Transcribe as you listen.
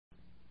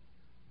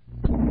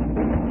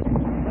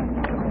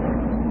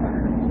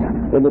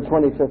In the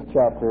 25th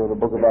chapter of the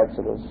book of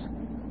Exodus,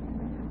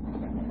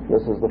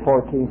 this is the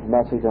 14th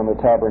message on the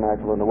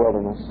tabernacle in the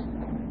wilderness,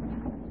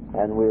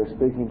 and we are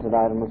speaking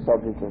tonight on the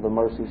subject of the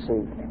mercy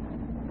seat.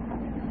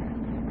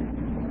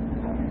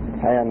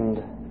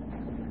 And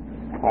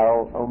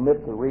I'll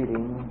omit the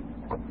reading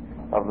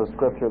of the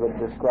scripture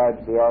that describes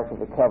the Ark of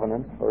the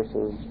Covenant,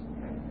 verses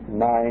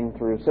 9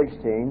 through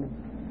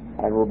 16,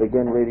 and we'll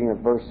begin reading at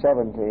verse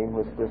 17,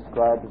 which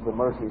describes the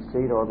mercy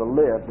seat or the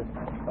lid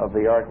of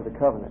the Ark of the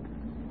Covenant.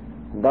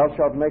 And thou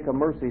shalt make a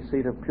mercy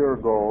seat of pure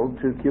gold,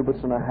 2 cubits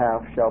and a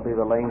half shall be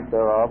the length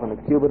thereof, and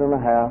 1.5 cubits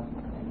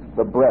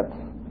the breadth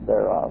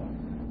thereof.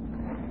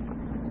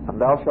 And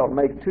thou shalt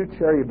make 2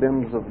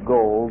 cherubims of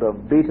gold,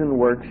 of beaten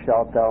work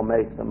shalt thou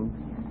make them,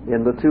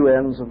 in the 2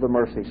 ends of the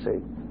mercy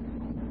seat.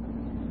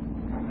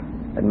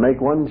 And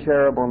make 1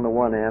 cherub on the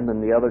one end,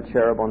 and the other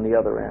cherub on the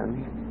other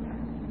end.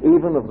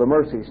 Even of the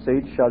mercy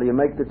seat shall ye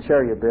make the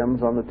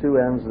cherubims on the 2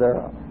 ends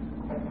thereof.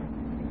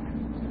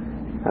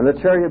 And the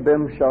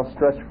cherubims shall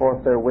stretch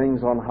forth their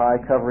wings on high,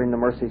 covering the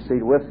mercy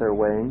seat with their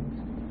wings.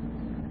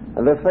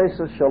 And their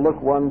faces shall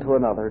look one to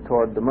another.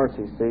 Toward the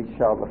mercy seat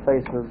shall the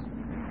faces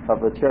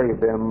of the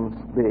cherubims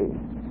be.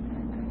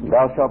 And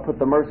thou shalt put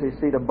the mercy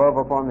seat above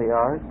upon the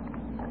ark,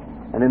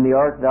 and in the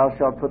ark thou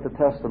shalt put the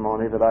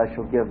testimony that I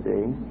shall give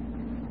thee.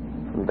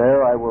 And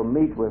there I will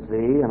meet with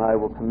thee, and I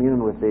will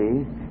commune with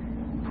thee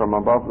from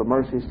above the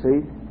mercy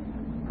seat,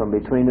 from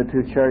between the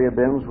 2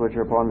 cherubims which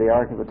are upon the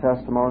ark of the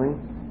testimony,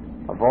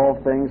 of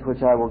all things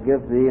which I will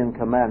give thee in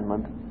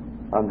commandment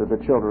unto the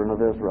children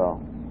of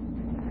Israel.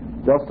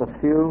 Just a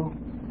few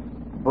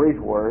brief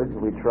words,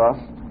 we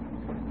trust,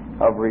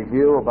 of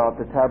review about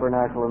the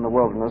tabernacle in the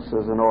wilderness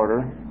is in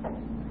order.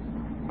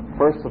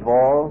 First of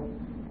all,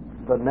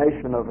 the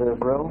nation of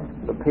Israel,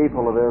 the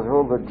people of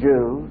Israel, the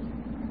Jews,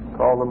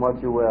 call them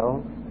what you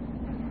will,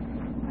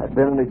 had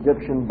been in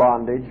Egyptian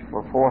bondage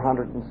for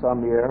 400 and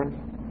some years.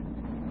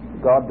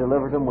 God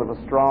delivered them with a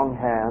strong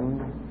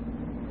hand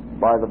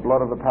by the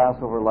blood of the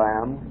Passover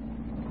lamb.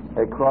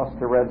 They crossed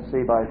the Red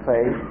Sea by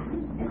faith,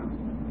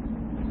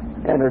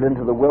 entered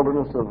into the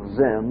wilderness of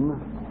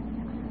Zin,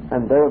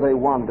 and there they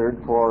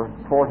wandered for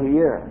 40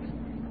 years.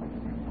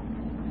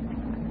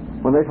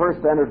 When they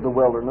first entered the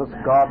wilderness,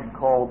 God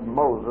called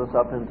Moses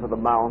up into the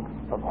Mount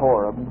of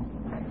Horeb,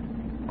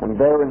 and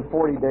there in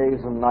 40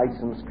 days and nights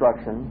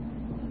instruction,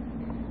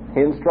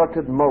 he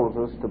instructed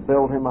Moses to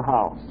build him a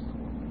house.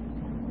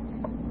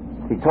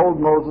 He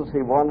told Moses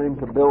he wanted him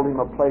to build him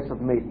a place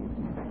of meeting,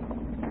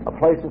 a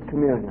place of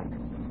communion,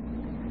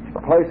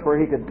 a place where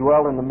he could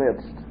dwell in the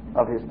midst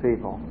of his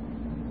people.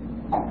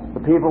 The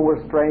people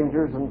were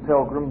strangers and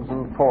pilgrims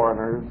and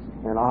foreigners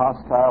in a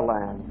hostile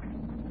land.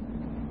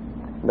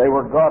 They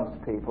were God's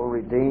people,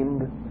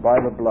 redeemed by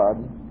the blood,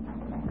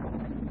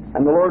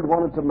 and the Lord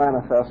wanted to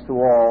manifest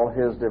to all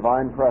his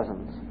divine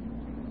presence.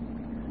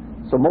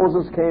 So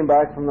Moses came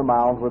back from the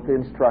mount with the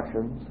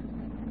instructions,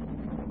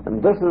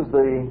 and this is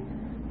the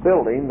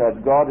building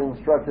that God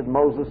instructed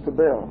Moses to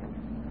build.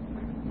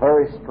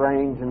 Very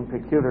strange and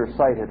peculiar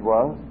sight it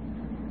was,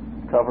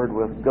 covered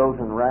with goat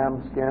and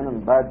ram skin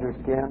and badger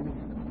skin.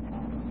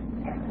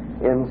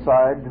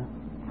 Inside,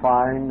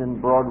 fine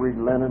embroidered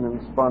linen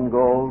and spun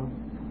gold,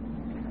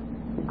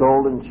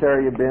 golden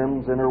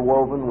cherubims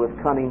interwoven with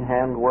cunning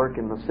handwork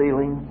in the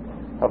ceiling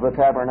of the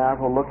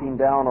tabernacle, looking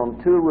down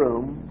on 2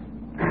 rooms,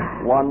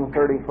 one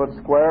 30-foot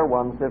square,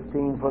 one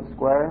 15-foot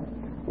square,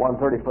 one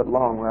 30-foot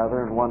long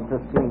rather, and one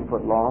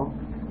 15-foot long.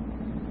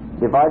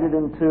 Divided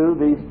in 2,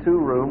 these 2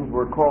 rooms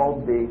were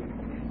called the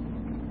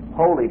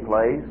Holy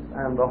Place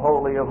and the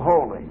Holy of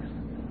Holies.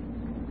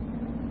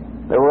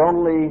 There were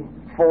only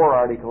 4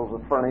 articles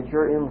of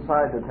furniture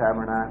inside the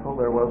tabernacle.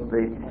 There was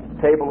the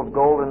table of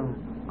golden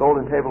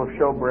table of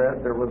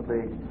showbread. There was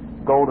the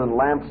golden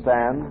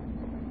lampstand.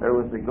 There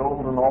was the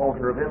golden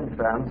altar of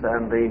incense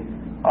and the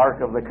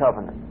Ark of the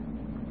Covenant.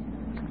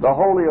 The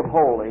Holy of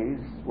Holies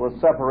was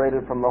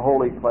separated from the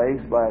Holy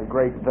Place by a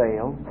great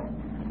veil,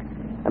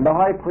 and the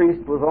high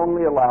priest was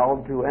only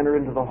allowed to enter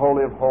into the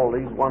Holy of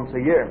Holies once a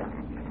year.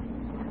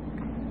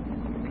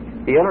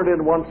 He entered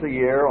in once a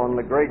year on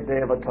the great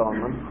Day of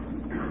Atonement,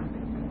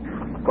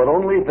 but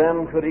only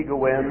then could he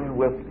go in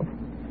with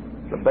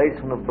the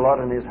basin of blood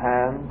in his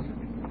hands,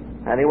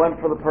 and he went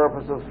for the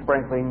purpose of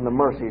sprinkling the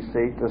mercy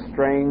seat, the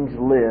strange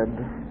lid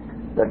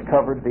that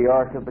covered the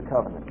Ark of the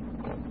Covenant.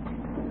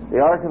 The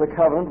Ark of the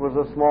Covenant was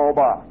a small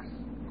box,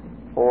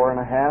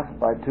 4.5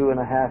 by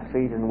 2.5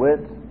 feet in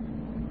width,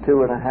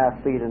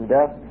 2.5 feet in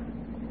depth,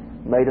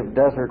 made of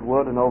desert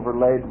wood and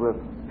overlaid with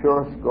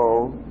purest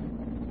gold.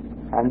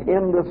 And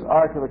in this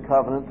Ark of the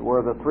Covenant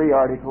were the 3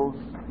 articles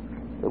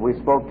that we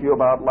spoke to you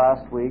about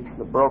last week,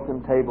 the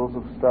broken tables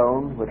of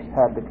stone, which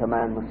had the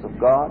commandments of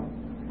God,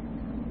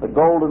 the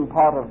golden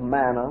pot of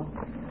manna,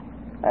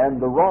 and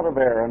the rod of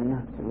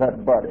Aaron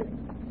that budded.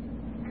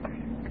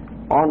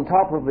 On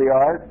top of the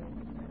ark,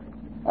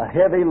 a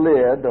heavy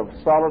lid of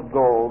solid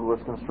gold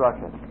was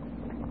constructed.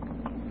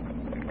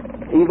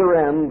 Either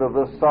end of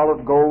this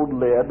solid gold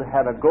lid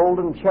had a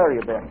golden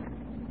cherubim.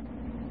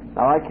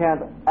 Now, I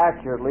can't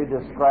accurately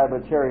describe a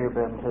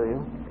cherubim to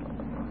you,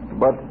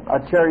 But a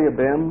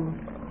cherubim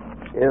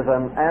is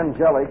an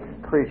angelic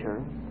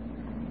creature.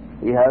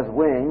 He has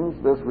wings,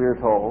 this we are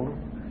told.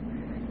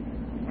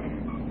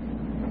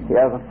 He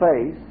has a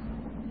face.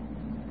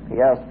 He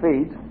has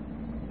feet.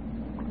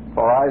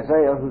 For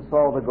Isaiah, who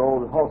saw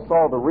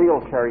the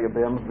real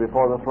cherubims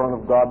before the throne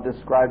of God,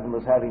 described them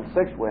as having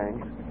 6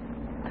 wings,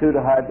 2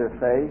 to hide their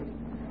face,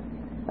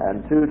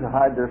 and 2 to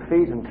hide their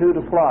feet, and 2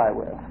 to fly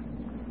with.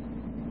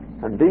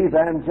 And these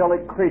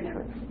angelic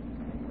creatures,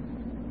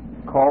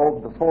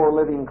 called the 4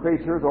 living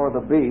creatures or the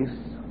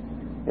beasts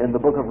in the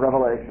book of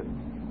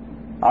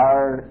Revelation,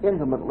 are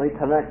intimately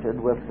connected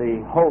with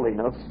the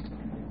holiness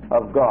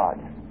of God.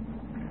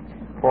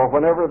 For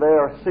whenever they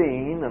are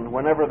seen and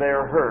whenever they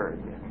are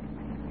heard,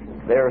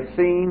 they are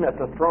seen at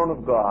the throne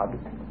of God,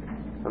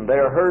 and they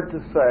are heard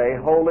to say,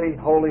 "Holy,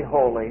 holy,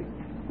 holy,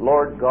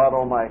 Lord God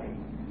Almighty."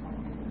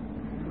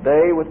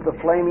 They with the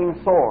flaming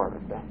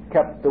sword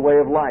kept the way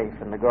of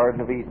life in the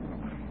Garden of Eden.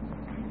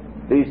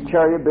 These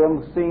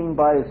cherubims, seen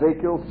by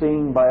Ezekiel,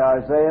 seen by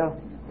Isaiah,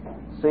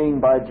 seen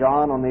by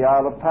John on the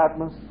Isle of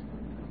Patmos,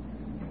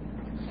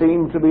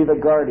 seem to be the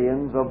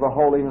guardians of the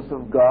holiness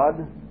of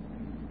God,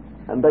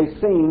 and they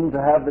seem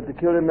to have the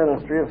peculiar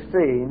ministry of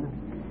seeing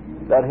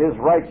that His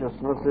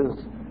righteousness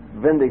is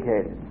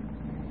vindicated,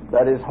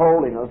 that His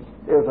holiness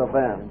is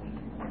avenged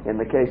in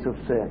the case of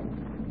sin.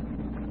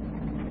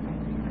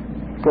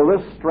 So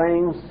this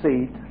strange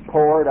seat,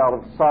 poured out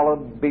of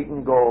solid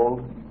beaten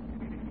gold,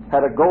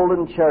 had a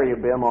golden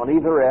cherubim on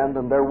either end,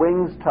 and their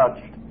wings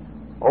touched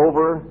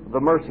over the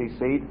mercy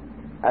seat,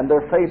 and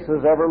their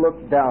faces ever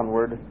looked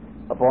downward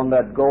upon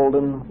that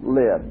golden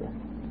lid.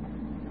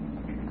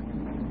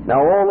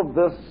 Now all of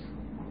this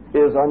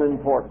is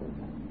unimportant.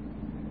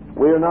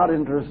 We are not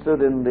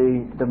interested in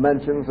the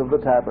dimensions of the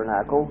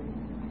tabernacle.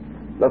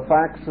 The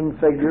facts and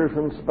figures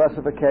and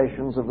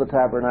specifications of the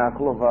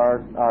tabernacle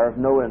are of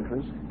no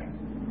interest,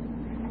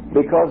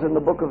 because in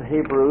the book of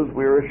Hebrews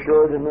we are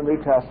assured in the New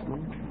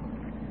Testament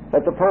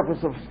that the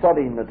purpose of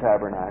studying the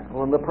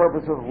tabernacle and the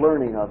purpose of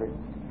learning of it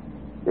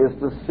is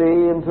to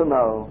see and to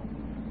know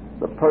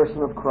the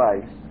person of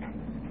Christ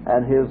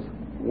and His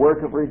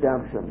work of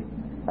redemption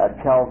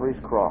at Calvary's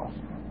cross.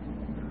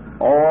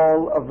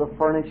 All of the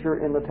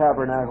furniture in the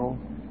tabernacle,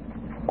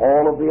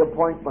 all of the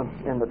appointments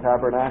in the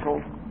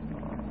tabernacle,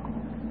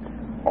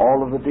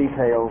 all of the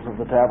details of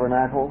the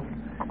tabernacle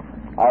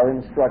are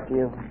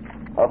instructive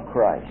of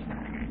Christ.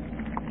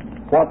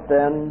 What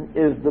then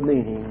is the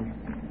meaning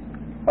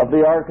of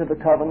the Ark of the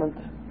Covenant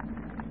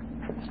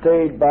that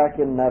stayed back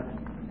in that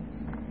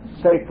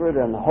sacred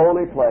and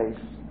holy place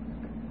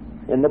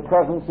in the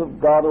presence of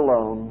God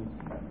alone,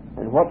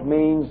 and what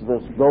means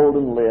this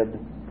golden lid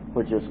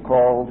which is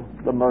called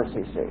the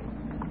mercy seat?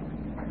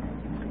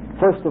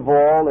 First of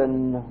all,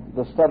 in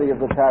the study of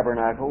the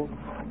tabernacle,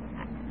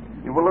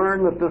 you will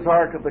learn that this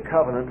Ark of the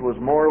Covenant was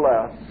more or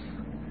less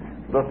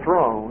the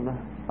throne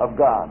of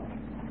God.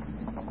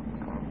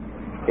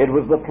 It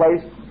was the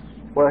place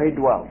where He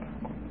dwelt.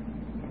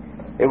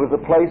 It was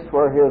the place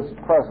where His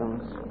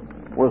presence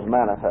was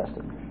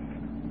manifested.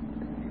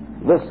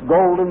 This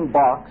golden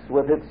box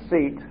with its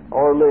seat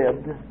or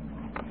lid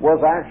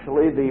was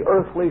actually the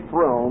earthly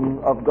throne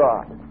of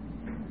God.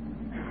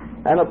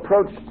 An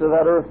approach to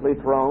that earthly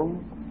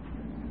throne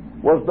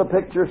was the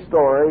picture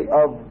story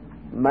of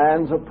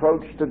man's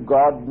approach to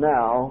God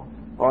now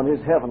on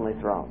His heavenly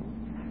throne.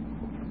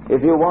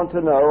 If you want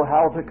to know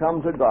how to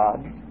come to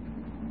God,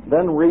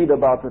 then read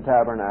about the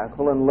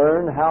tabernacle and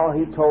learn how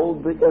He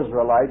told the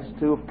Israelites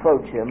to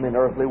approach Him in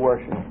earthly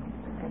worship.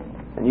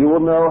 And you will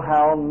know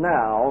how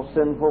now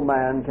sinful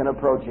man can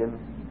approach Him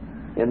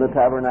in the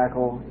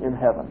tabernacle in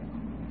heaven.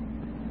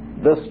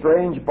 This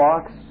strange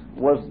box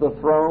was the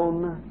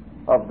throne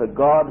of the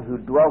God who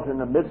dwelt in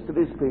the midst of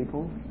His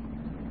people,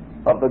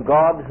 of the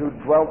God who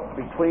dwelt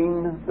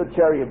between the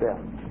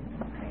cherubim.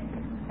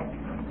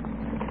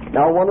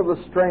 Now, one of the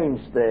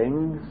strange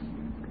things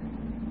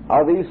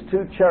are these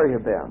 2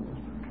 cherubims.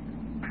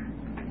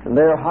 And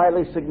they are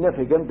highly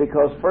significant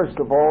because, first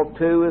of all,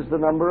 2 is the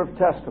number of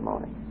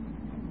testimony.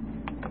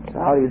 So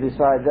how do you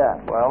decide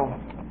that? Well,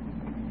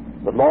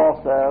 the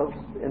law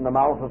says, in the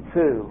mouth of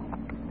 2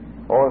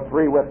 or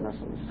 3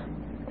 witnesses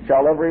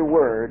shall every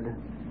word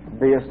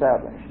be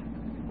established.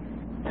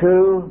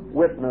 2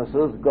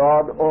 witnesses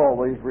God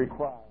always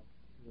requires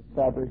to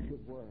establish His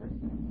word.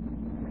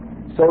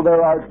 So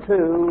there are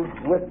 2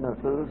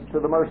 witnesses to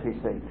the mercy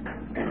seat.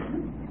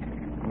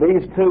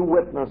 These 2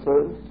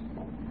 witnesses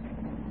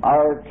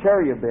are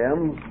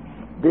cherubims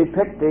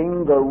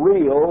depicting the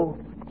real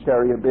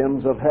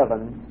cherubims of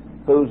heaven,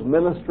 whose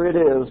ministry it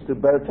is to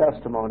bear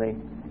testimony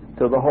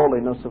to the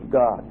holiness of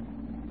God.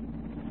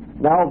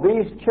 Now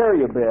these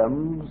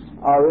cherubims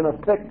are in a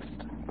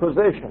fixed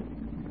position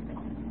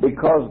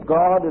because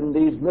God in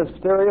these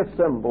mysterious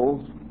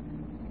symbols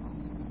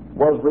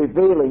was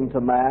revealing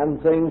to man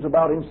things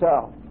about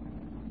Himself.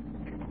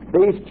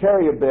 These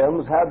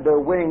cherubims had their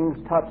wings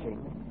touching.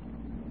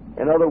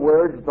 In other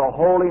words, the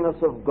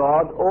holiness of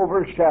God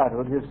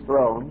overshadowed His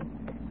throne,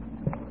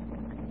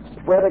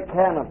 spread a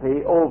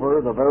canopy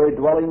over the very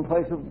dwelling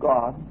place of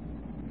God,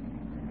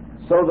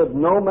 so that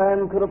no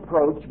man could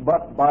approach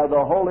but by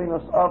the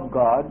holiness of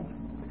God.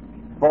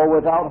 For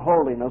without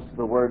holiness,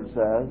 the Word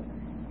says,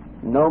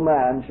 no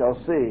man shall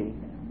see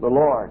the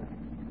Lord.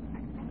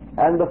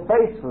 And the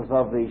faces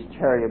of these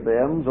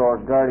cherubims, or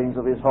guardians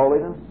of His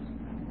holiness,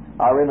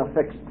 are in a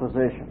fixed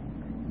position.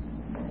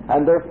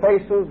 And their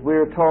faces, we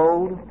are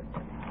told,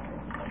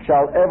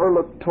 shall ever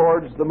look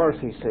towards the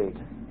mercy seat,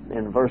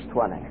 in verse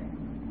 20.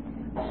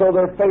 So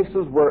their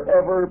faces were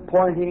ever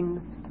pointing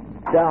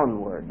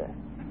downward.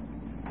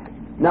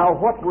 Now,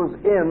 what was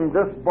in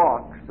this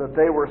box that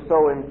they were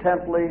so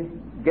intently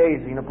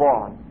gazing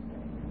upon?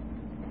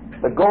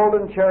 The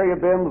golden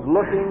cherubims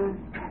looking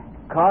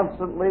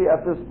constantly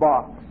at this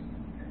box.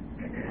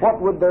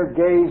 What would their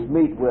gaze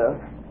meet with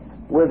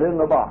within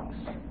the box?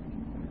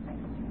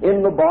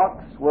 In the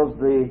box was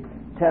the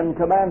Ten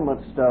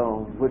Commandment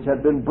stone, which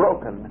had been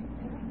broken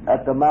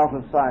at the Mount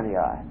of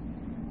Sinai.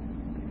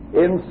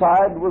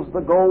 Inside was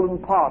the golden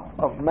pot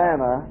of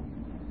manna.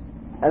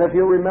 And if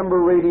you remember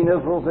reading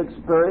Israel's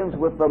experience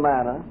with the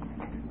manna,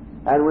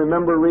 and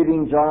remember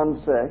reading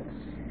John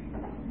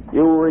 6,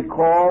 you will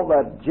recall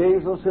that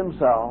Jesus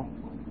Himself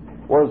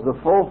was the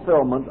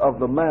fulfillment of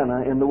the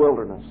manna in the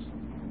wilderness.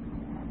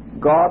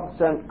 God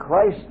sent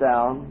Christ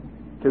down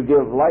to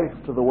give life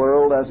to the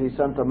world as He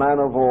sent the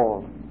manna of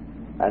old.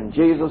 And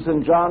Jesus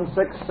in John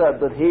 6 said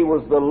that He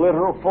was the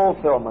literal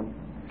fulfillment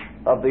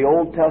of the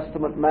Old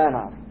Testament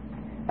manna.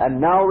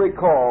 And now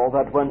recall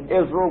that when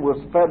Israel was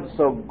fed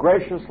so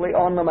graciously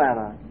on the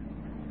manna,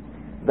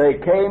 they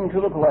came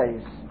to the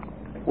place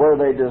where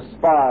they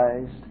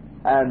despised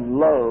and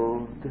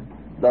loathed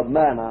the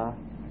manna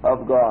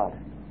of God.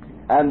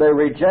 And they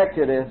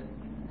rejected it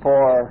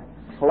for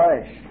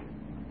flesh.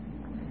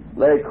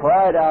 They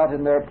cried out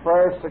in their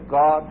prayers to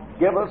God,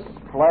 "Give us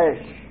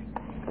flesh,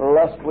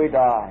 lest we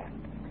die."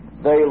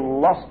 They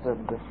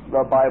lusted,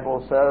 the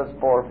Bible says,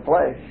 for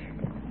flesh,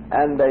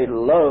 and they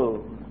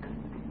loathed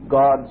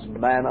God's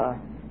manna,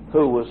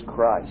 who was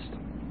Christ.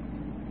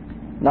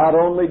 Not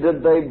only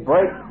did they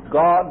break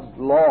God's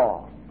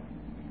law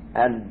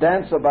and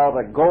dance about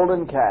a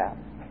golden calf,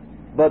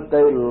 but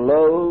they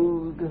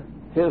loathed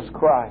His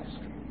Christ.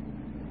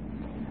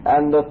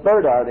 And the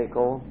third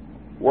article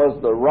was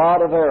the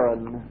rod of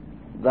Aaron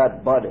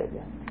that budded.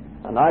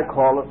 And I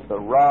call it the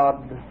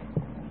rod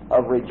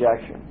of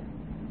rejection.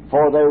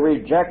 For they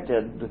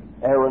rejected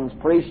Aaron's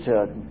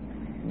priesthood.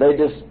 They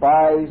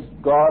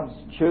despised God's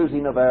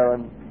choosing of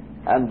Aaron,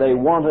 and they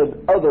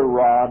wanted other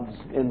rods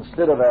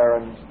instead of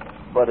Aaron's,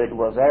 but it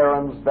was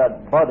Aaron's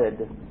that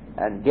budded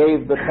and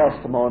gave the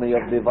testimony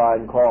of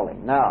divine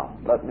calling. Now,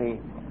 let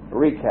me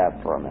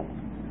recap for a minute.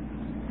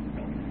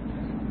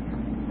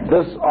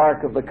 This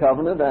Ark of the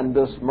Covenant and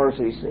this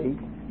mercy seat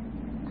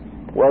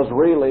was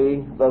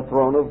really the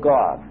throne of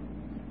God.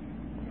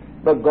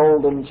 The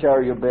golden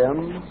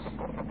cherubims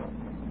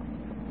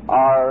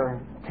are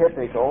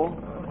typical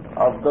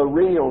of the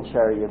real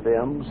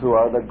cherubims, who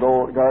are the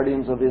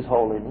guardians of His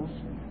holiness.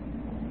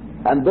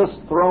 And this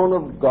throne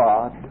of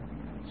God,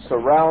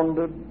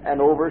 surrounded and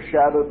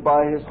overshadowed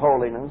by His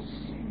holiness,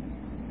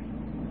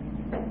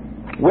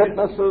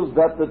 witnesses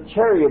that the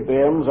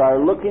cherubims are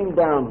looking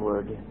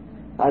downward,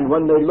 and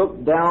when they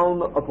look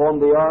down upon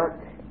the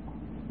ark,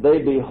 they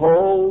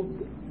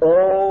behold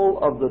all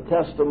of the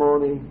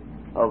testimony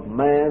of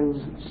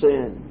man's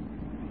sin.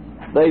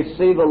 They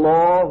see the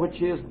law which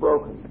He has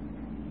broken,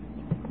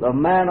 the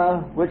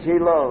manna which He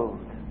loathed,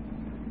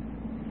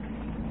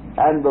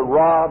 and the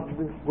rod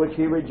which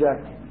He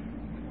rejected.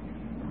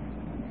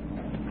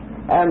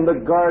 And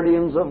the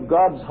guardians of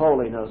God's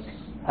holiness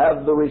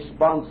have the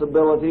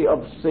responsibility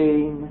of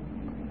seeing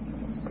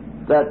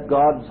that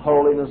God's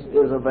holiness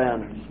is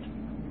avenged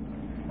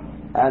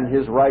and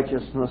His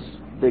righteousness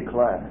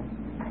declared.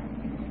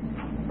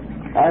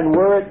 And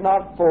were it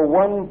not for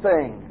one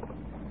thing,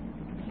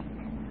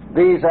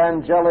 these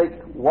angelic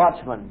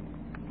watchmen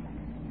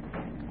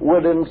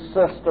would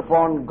insist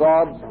upon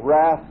God's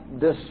wrath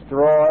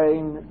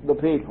destroying the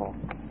people.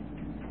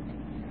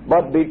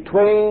 But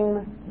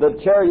between the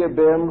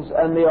cherubims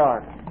and the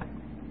ark,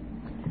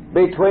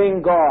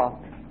 between God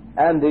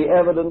and the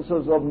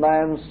evidences of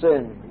man's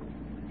sin,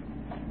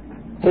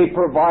 He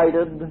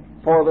provided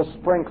for the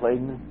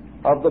sprinkling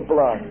of the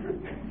blood.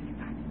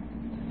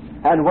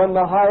 And when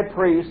the high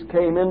priest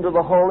came into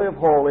the Holy of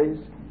Holies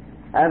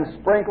and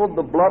sprinkled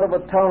the blood of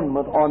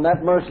atonement on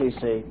that mercy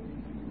seat,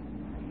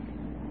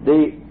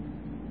 the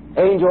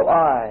angel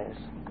eyes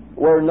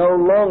were no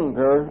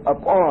longer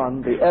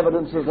upon the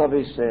evidences of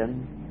his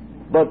sin,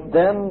 but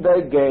then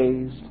they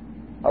gazed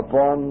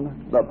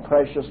upon the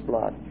precious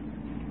blood.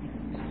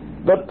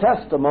 The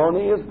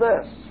testimony is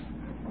this,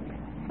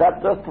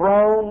 that the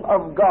throne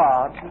of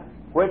God,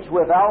 which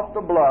without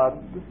the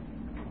blood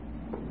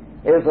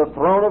is a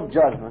throne of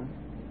judgment,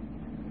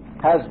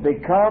 has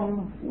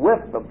become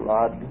with the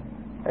blood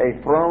a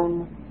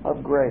throne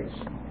of grace.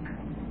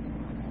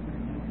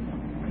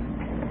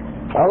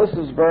 Now this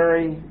is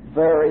very,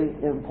 very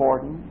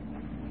important,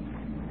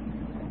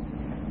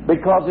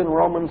 because in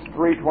Romans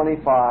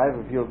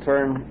 3:25, if you'll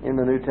turn in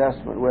the New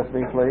Testament with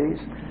me, please,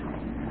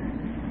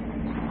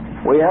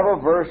 We have a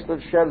verse that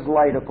sheds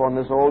light upon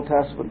this Old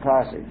Testament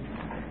passage.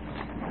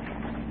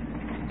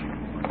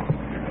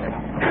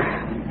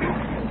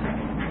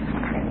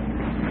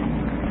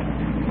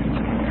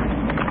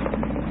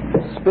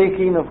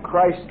 Speaking of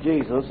Christ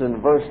Jesus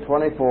in verse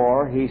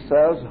 24, he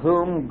says,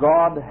 whom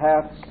God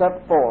hath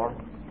set forth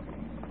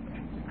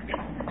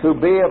to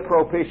be a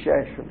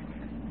propitiation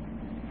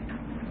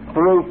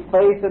through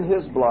faith in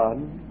his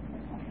blood,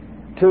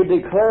 to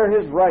declare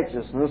his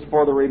righteousness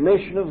for the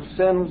remission of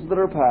sins that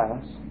are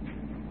past,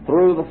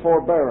 through the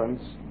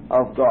forbearance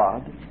of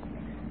God,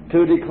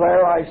 to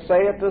declare, I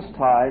say at this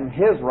time,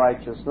 his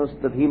righteousness,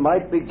 that he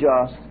might be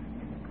just,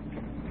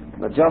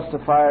 the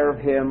justifier of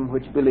him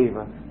which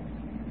believeth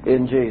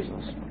in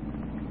Jesus.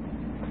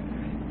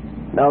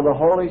 Now the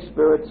Holy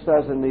Spirit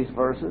says in these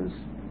verses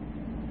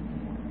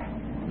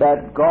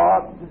that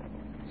God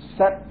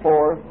set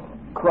forth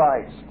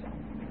Christ.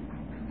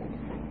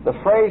 The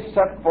phrase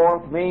set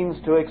forth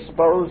means to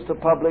expose to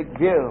public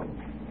view.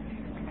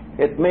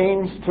 It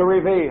means to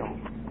reveal.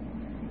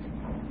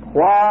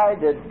 Why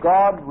did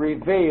God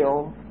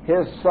reveal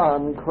his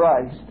Son,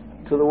 Christ,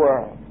 to the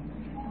world?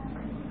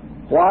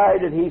 Why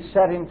did he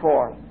set him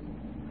forth?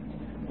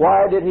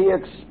 Why did he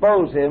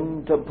expose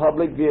him to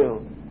public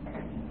view?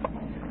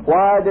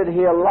 Why did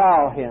he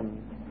allow him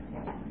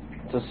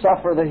to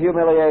suffer the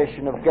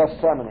humiliation of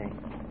Gethsemane,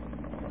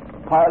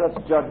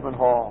 Pilate's judgment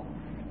hall,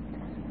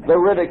 the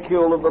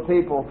ridicule of the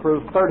people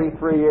through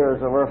 33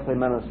 years of earthly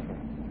ministry,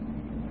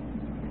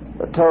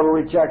 the total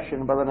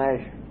rejection by the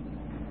nation,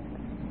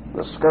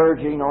 the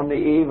scourging on the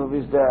eve of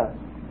his death,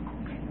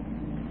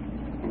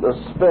 the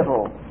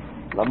spittle,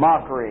 the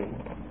mockery,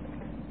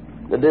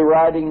 the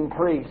deriding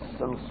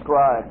priests and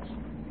scribes?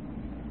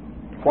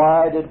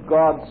 Why did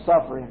God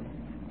suffer him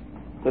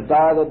to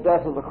die the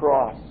death of the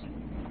cross,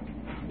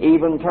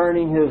 even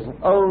turning his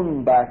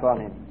own back on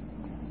him,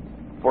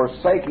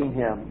 forsaking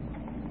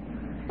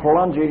him,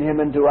 plunging him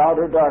into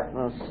outer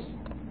darkness?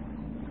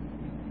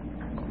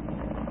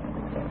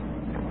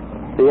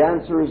 The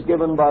answer is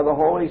given by the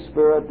Holy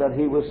Spirit that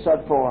he was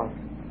set forth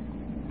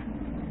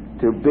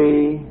to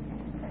be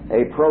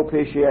a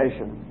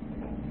propitiation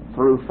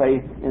through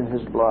faith in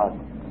his blood.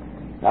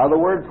 Now the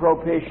word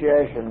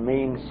propitiation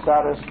means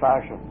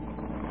satisfaction,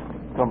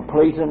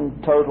 complete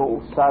and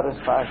total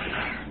satisfaction.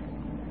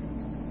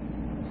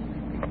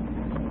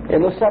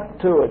 In the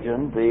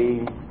Septuagint,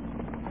 the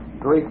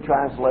Greek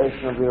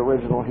translation of the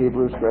original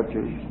Hebrew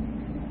Scriptures,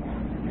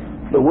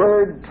 the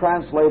word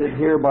translated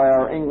here by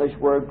our English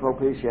word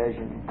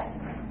propitiation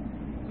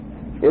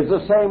is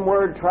the same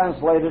word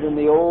translated in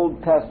the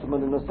Old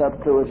Testament in the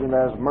Septuagint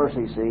as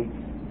mercy seat.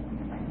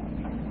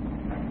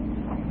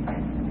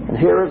 And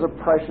here is a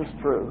precious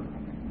truth.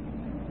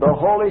 The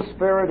Holy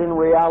Spirit in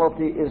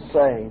reality is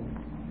saying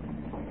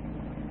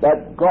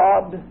that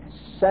God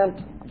sent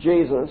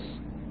Jesus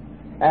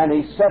and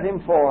he set him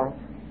forth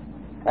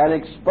and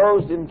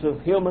exposed him to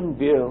human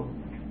view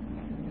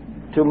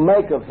to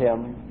make of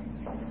him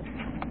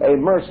a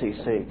mercy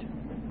seat.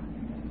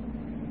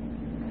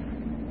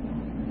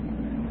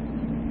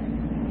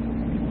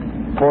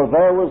 For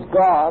there was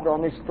God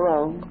on his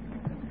throne,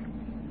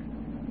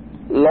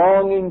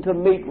 longing to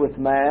meet with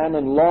man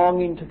and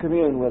longing to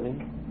commune with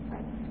him.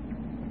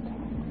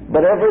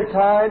 But every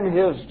time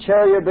his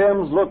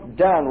cherubims looked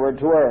downward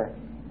to earth,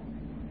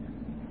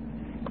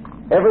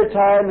 every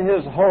time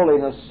his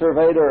holiness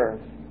surveyed earth,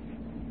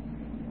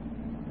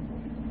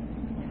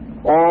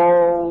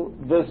 all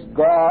this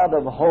God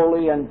of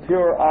holy and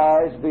pure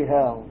eyes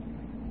beheld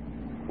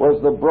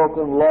was the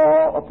broken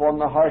law upon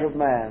the heart of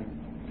man,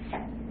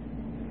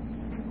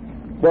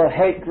 the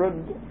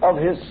hatred of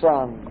his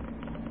Son,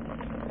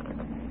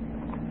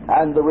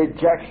 and the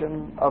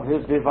rejection of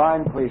his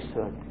divine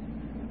priesthood.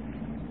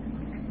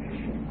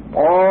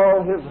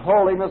 All his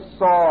holiness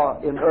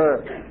saw in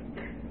earth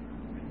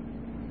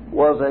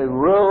was a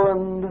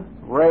ruined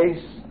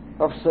race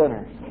of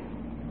sinners.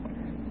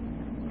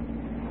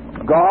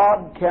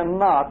 God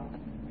cannot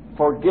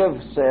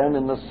forgive sin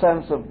in the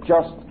sense of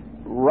just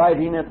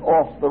writing it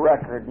off the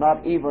record.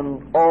 Not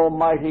even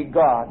Almighty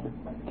God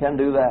can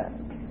do that.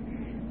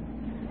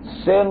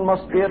 Sin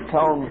must be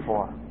atoned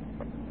for.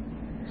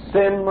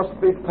 Sin must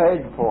be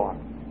paid for.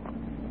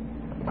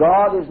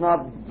 God is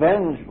not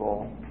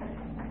vengeful.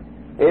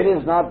 It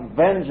is not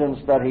vengeance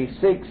that he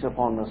seeks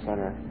upon the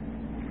sinner.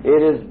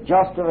 It is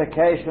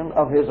justification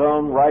of his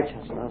own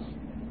righteousness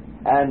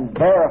and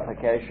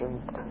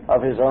verification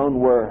of his own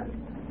word.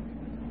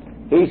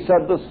 He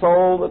said, the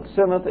soul that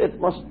sinneth, it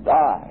must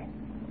die.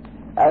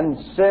 And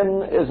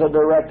sin is a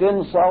direct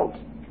insult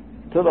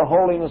to the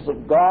holiness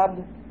of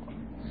God.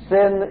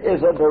 Sin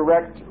is a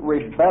direct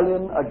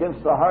rebellion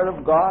against the heart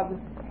of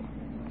God.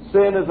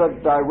 Sin is a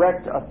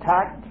direct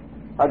attack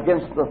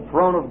against the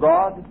throne of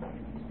God.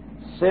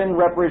 Sin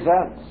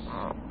represents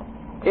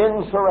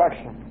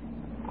insurrection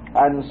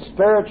and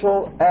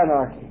spiritual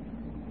anarchy.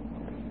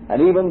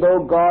 And even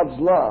though God's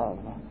love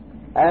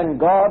and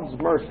God's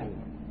mercy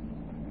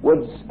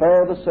would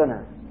spare the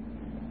sinner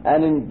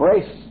and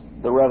embrace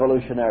the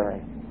revolutionary,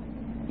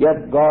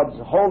 yet God's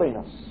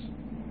holiness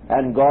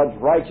and God's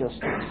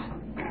righteousness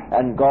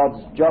and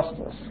God's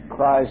justice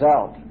cries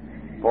out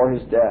for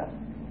his death.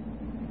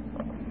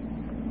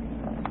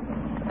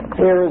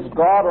 Here is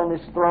God on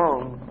his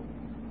throne,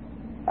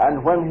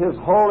 and when his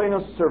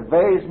holiness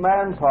surveys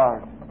man's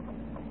heart,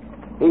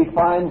 he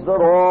finds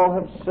that all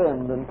have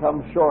sinned and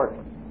come short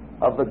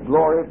of the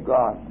glory of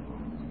God.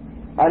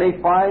 And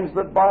he finds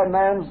that by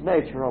man's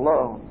nature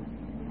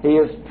alone, he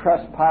is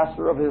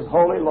trespasser of his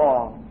holy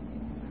law,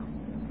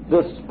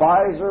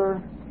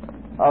 despiser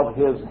of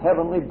his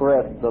heavenly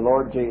bread, the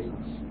Lord Jesus,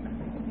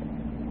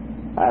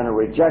 and a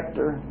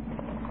rejecter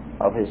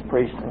of his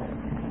priesthood.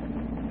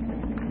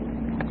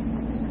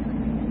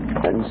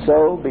 And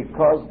so,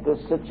 because this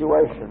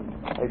situation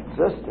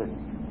existed,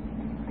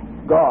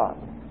 God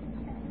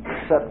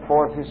set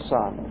forth his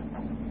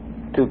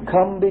Son to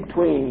come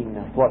between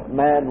what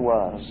man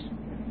was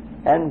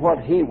and what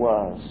he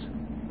was,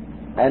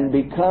 and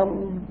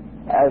become,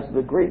 as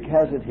the Greek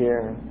has it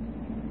here,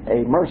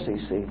 a mercy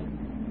seat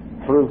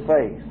through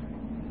faith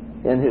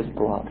in his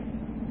blood.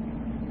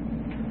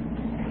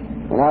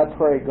 And I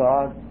pray,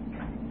 God,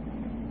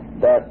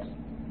 that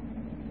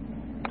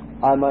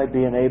I might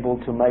be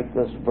enabled to make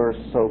this verse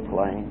so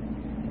plain,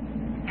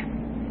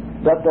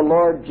 that the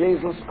Lord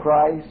Jesus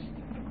Christ,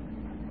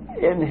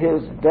 in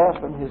his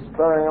death and his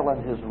burial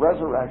and his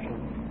resurrection,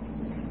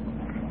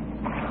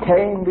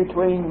 came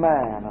between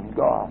man and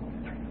God,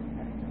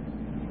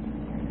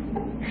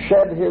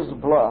 shed his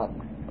blood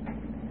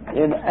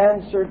in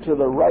answer to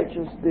the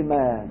righteous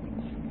demands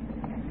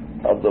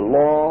of the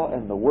law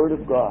and the Word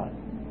of God,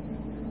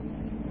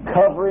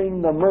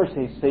 covering the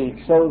mercy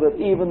seat so that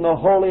even the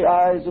holy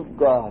eyes of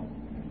God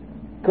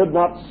could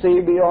not see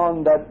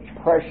beyond that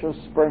precious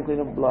sprinkling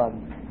of blood.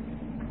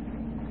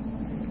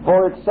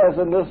 For it says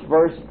in this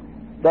verse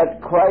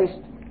that Christ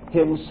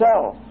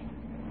himself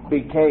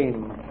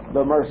became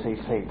the mercy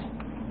seat.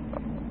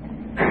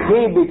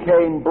 He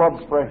became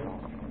blood sprinkled.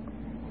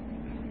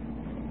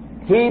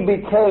 He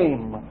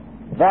became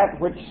that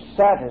which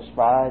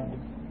satisfied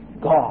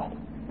God,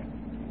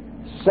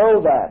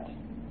 so that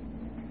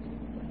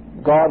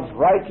God's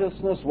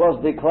righteousness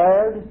was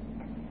declared,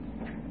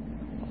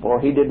 for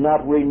he did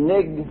not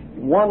renege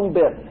one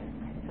bit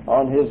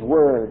on his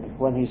word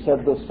when he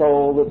said, "The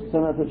soul that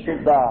sinneth it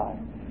shall die,"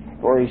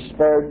 for he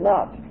spared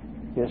not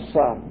his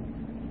Son,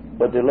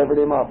 but delivered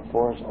him up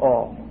for us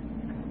all.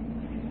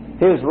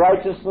 His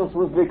righteousness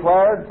was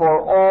declared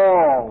for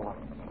all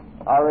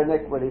our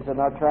iniquities and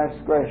our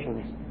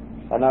transgressions,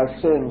 and our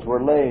sins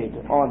were laid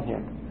on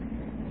him.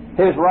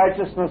 His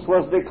righteousness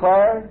was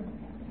declared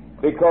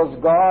because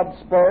God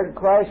spared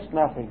Christ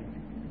nothing,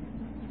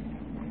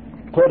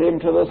 put him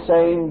to the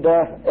same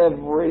death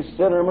every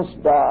sinner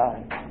must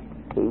die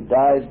who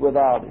dies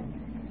without him,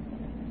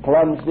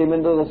 plunged him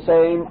into the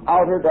same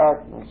outer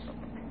darkness,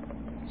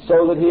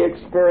 so that he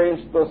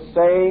experienced the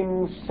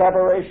same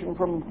separation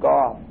from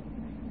God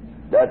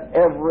that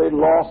every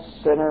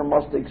lost sinner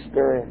must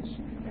experience.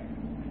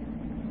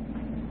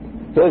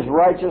 His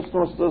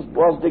righteousness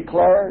was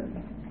declared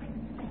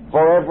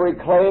for every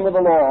claim of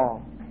the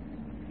law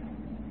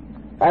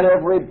and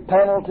every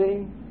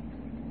penalty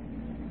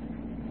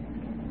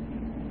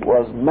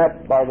was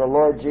met by the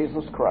Lord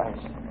Jesus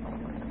Christ.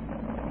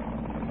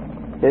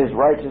 His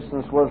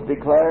righteousness was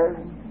declared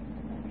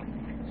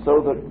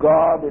so that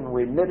God, in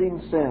remitting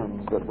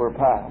sins that were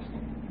past,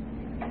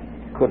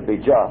 could be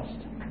just,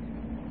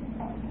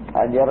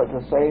 and yet at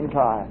the same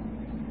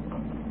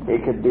time he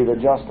could be the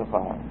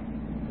justifier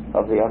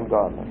of the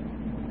ungodly.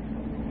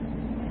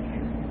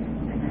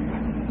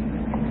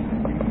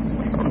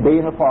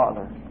 Being a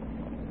father,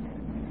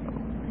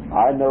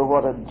 I know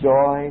what a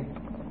joy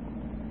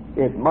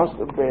it must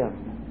have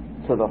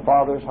been to the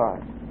father's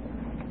heart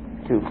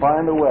to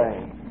find a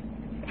way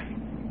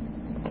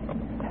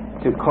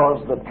to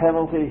cause the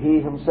penalty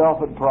he himself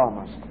had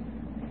promised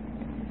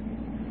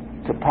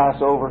to pass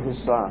over his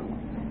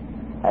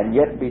Son, and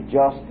yet be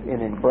just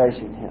in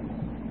embracing him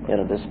in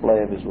a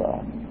display of his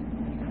love.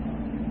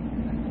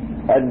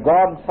 And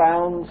God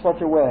found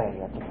such a way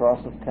at the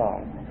cross of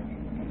Calvary.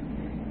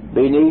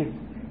 Beneath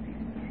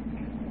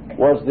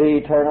was the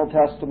eternal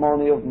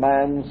testimony of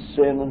man's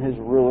sin and his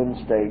ruined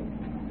state.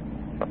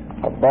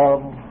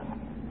 Above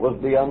was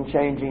the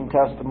unchanging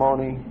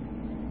testimony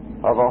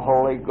of a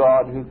holy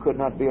God who could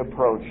not be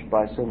approached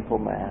by sinful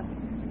man.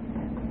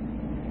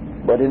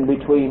 But in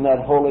between that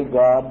holy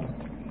God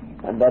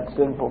and that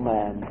sinful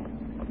man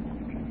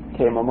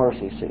came a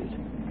mercy seat.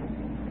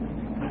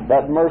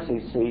 That mercy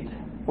seat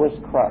was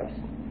Christ.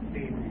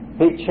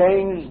 He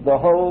changed the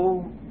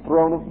whole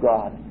throne of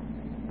God.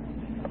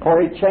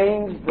 For he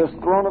changed this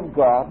throne of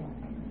God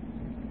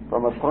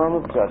from a throne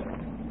of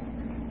judgment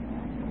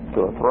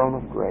to a throne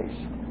of grace.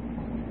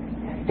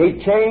 He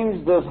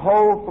changed this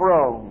whole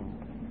throne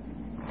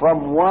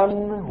from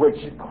one which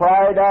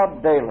cried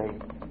out daily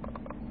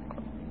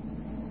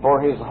for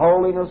his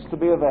holiness to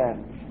be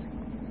avenged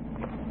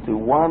to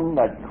one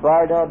that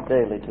cried out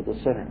daily to the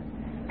sinner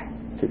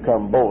to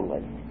come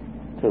boldly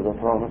to the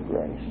throne of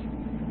grace.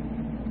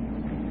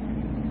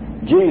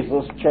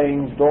 Jesus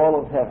changed all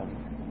of heaven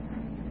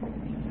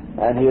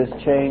and He has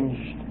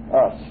changed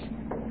us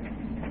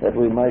that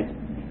we might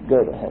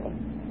go to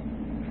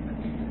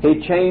heaven.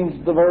 He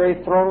changed the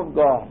very throne of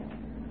God.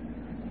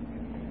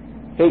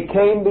 He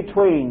came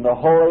between the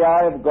holy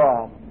eye of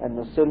God and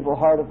the sinful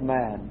heart of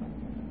man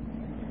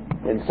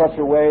in such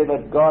a way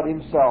that God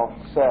Himself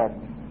said,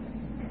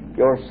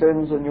 "Your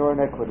sins and your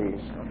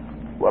iniquities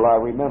will I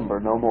remember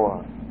no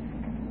more."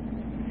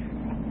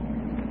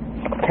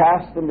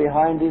 Cast them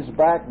behind His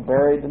back,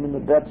 buried them in the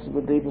depths of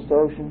the deepest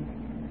ocean,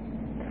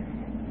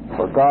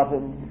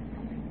 forgotten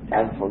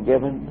and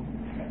forgiven,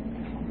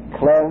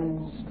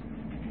 cleansed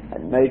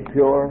and made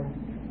pure,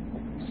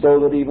 so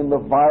that even the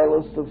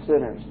vilest of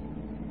sinners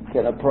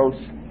can approach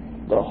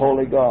the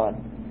holy God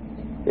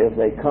if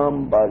they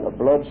come by the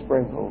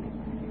blood-sprinkled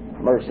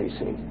mercy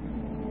seat.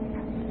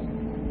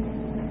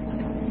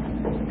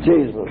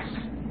 Jesus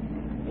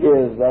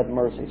is that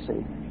mercy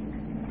seat.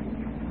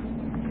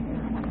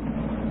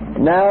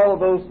 Now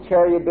those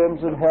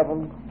cherubims in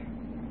heaven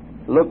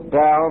look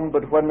down,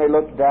 but when they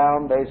look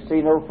down, they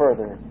see no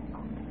further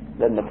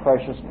than the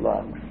precious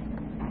blood.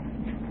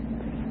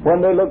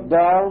 When they look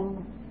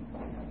down,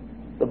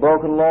 the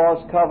broken law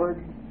is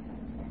covered,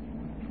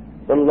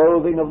 the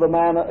loathing of the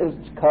manna is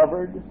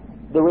covered,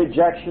 the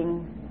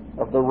rejection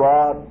of the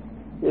rod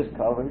is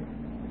covered.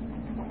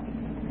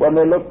 When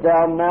they look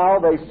down now,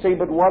 they see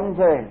but one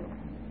thing: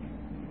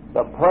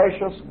 the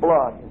precious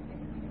blood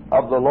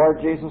of the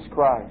Lord Jesus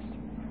Christ.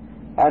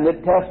 And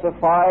it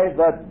testifies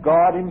that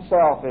God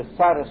Himself is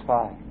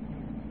satisfied,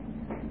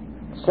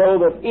 so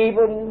that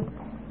even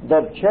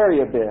the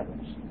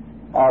cherubims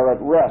are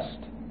at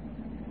rest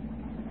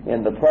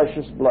in the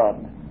precious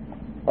blood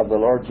of the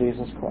Lord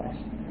Jesus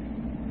Christ.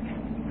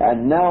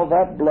 And now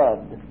that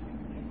blood,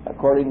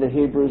 according to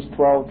Hebrews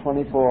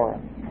 12:24,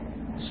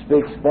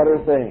 speaks better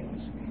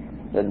things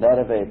than that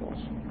of Abel's.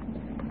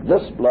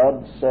 This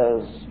blood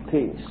says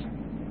peace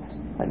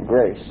and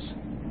grace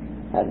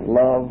and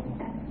love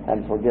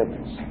and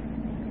forgiveness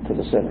to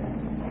the sinner.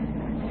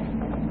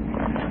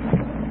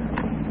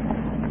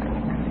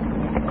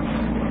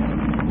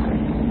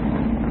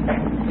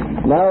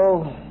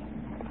 Now,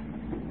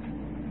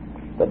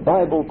 the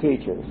Bible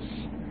teaches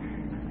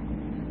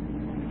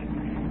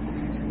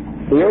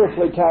the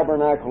earthly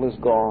tabernacle is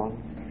gone.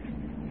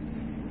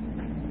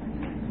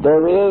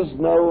 There is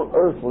no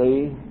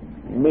earthly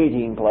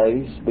meeting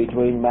place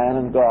between man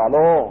and God.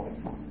 Oh,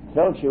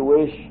 don't you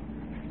wish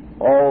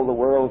all the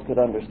world could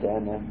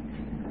understand that?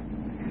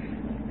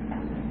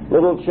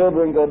 Little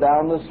children go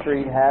down the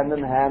street hand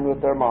in hand with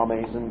their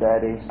mommies and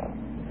daddies,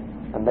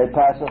 and they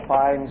pass a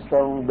fine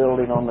stone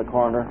building on the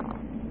corner,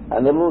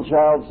 and the little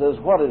child says,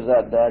 "What is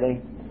that,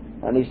 Daddy?"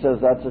 And he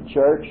says, "That's a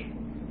church."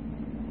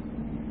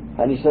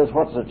 And he says,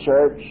 "What's a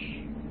church?"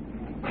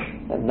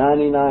 And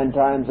 99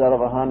 times out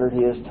of 100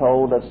 he is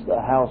told it's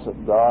the house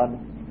of God.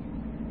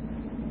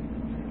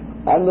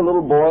 And the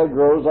little boy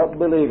grows up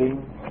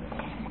believing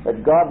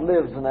that God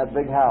lives in that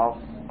big house.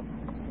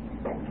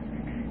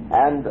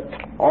 And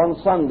on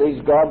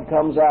Sundays, God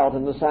comes out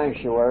in the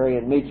sanctuary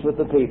and meets with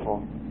the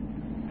people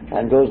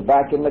and goes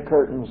back in the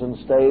curtains and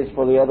stays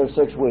for the other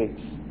 6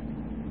 weeks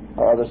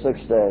or other 6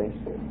 days.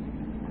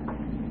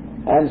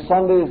 And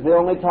Sunday is the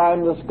only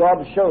time this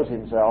God shows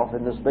Himself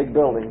in this big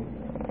building.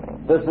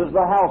 This is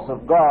the house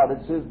of God.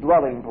 It's His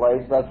dwelling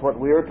place. That's what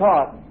we are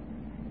taught.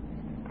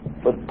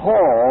 But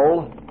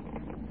Paul,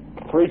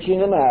 preaching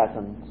in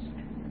Athens,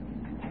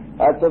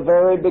 at the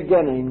very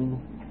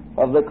beginning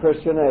of the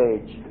Christian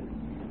age,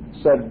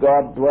 said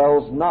God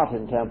dwells not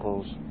in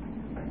temples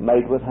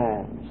made with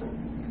hands.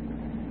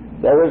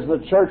 There is the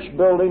church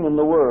building in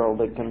the world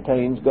that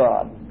contains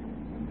God.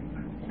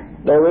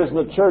 There is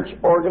the church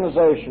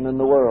organization in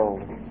the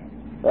world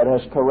that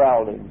has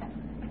corralled Him.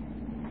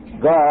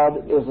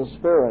 God is a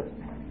spirit.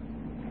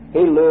 He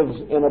lives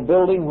in a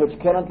building which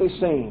cannot be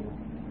seen.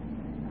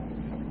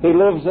 He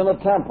lives in a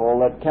temple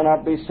that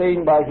cannot be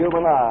seen by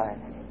human eye.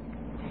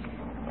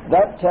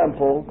 That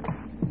temple,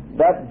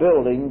 that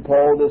building,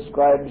 Paul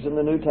describes in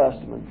the New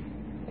Testament,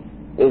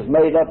 is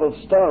made up of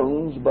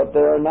stones, but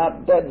they are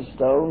not dead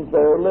stones, they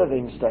are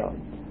living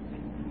stones.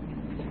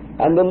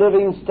 And the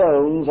living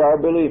stones are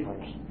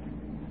believers.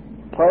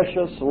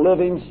 Precious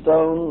living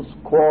stones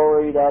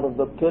quarried out of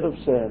the pit of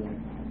sin,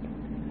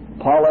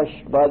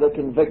 polished by the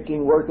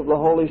convicting work of the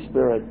Holy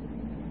Spirit,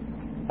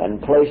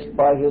 and placed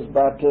by His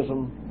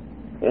baptism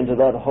into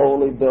that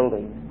holy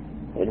building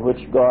in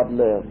which God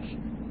lives.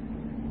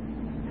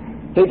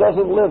 He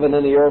doesn't live in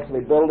any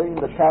earthly building.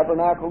 The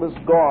tabernacle is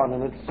gone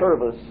and its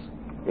service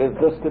is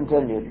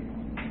discontinued.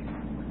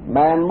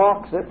 Man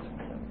mocks it,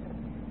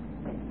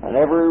 and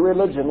every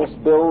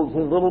religionist builds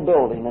his little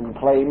building and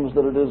claims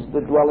that it is the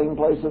dwelling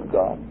place of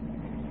God.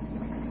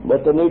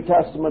 But the New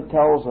Testament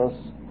tells us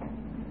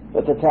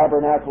that the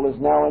tabernacle is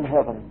now in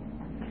heaven,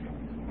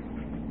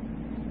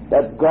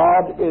 that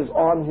God is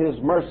on His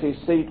mercy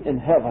seat in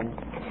heaven,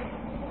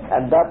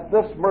 and that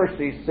this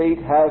mercy seat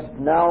has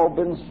now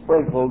been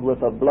sprinkled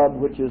with a blood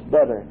which is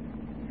better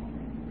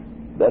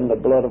than the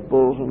blood of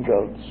bulls and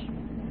goats.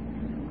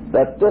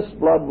 That this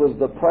blood was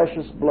the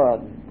precious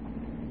blood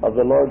of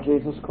the Lord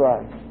Jesus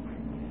Christ.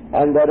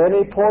 and that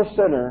any poor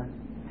sinner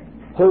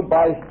who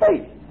by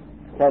faith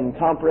can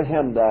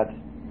comprehend that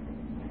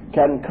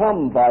can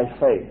come by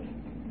faith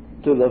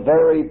to the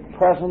very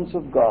presence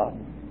of God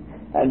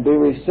and be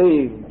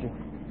received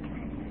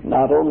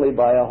not only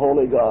by a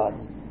holy God,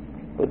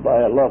 but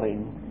by a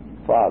loving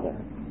Father.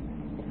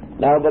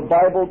 Now, the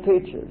Bible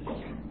teaches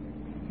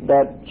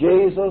that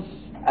Jesus'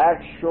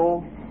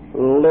 actual,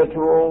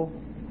 literal,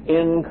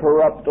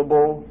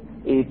 incorruptible,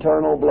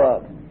 eternal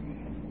blood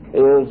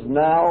is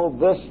now,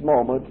 this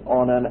moment,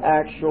 on an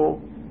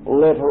actual,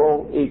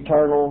 literal,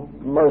 eternal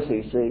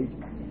mercy seat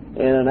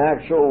in an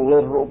actual,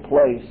 literal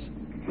place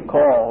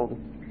called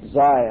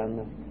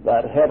Zion,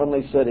 that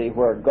heavenly city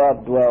where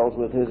God dwells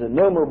with His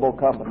innumerable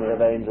company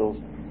of angels,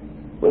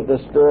 with the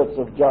spirits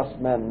of just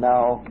men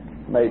now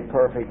made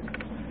perfect,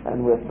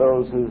 and with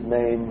those whose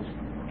names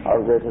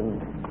are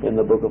written in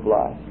the book of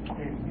life.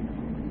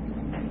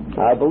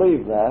 I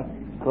believe that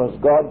because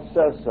God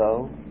says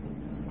so,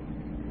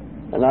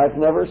 and I've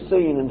never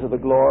seen into the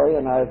glory,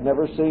 and I've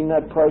never seen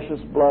that precious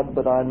blood,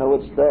 but I know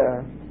it's there,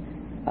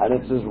 and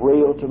it's as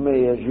real to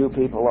me as you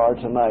people are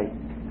tonight,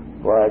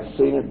 for I've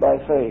seen it by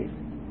faith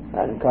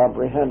and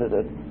comprehended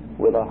it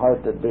with a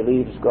heart that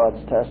believes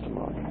God's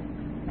testimony.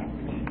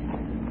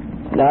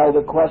 Now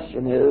the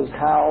question is,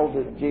 how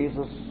did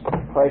Jesus'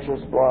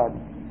 precious blood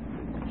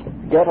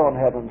get on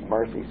heaven's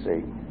mercy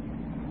seat?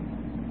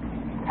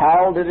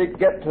 How did it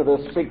get to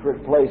the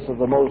secret place of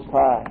the Most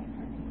High?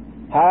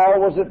 How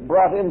was it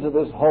brought into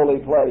this holy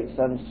place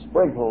and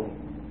sprinkled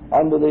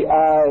under the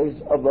eyes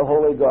of the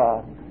holy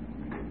God?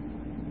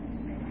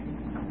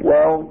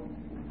 Well,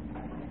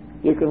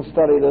 you can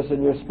study this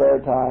in your spare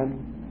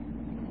time,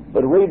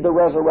 but read the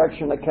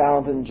resurrection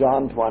account in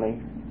John 20.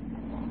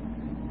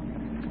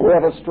 We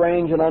have a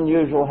strange and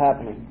unusual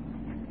happening.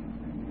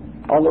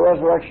 On the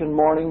resurrection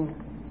morning,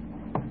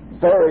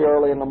 very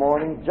early in the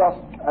morning,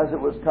 just as it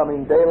was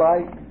coming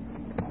daylight,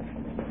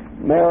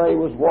 Mary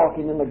was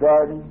walking in the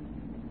garden,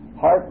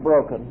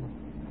 heartbroken,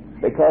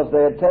 because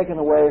they had taken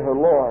away her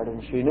Lord,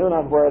 and she knew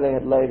not where they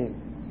had laid Him.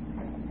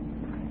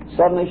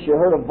 Suddenly she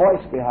heard a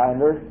voice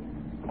behind her,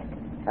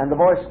 and the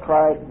voice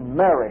cried,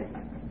 "Mary."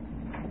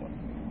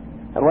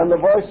 And when the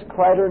voice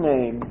cried her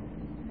name,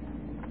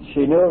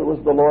 she knew it was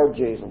the Lord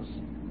Jesus.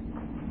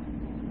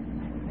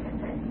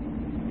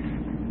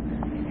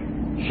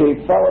 She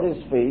fell at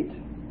His feet,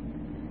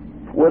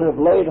 would have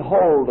laid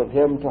hold of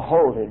Him to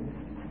hold Him,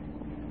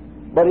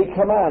 but He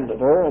commanded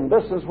her, and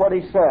this is what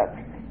He said: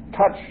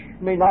 "Touch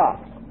me not,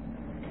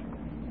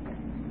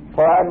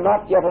 for I am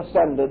not yet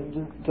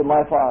ascended to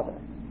my Father."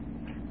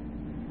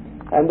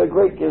 And the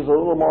Greek is a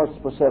little more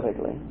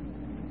specifically,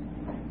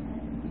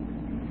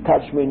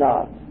 "Touch me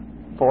not,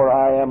 for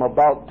I am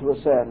about to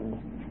ascend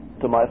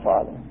to my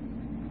Father."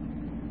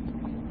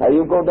 Now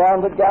you go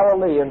down to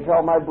Galilee and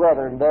tell my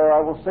brethren, there I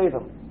will see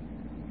them.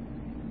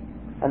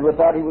 And with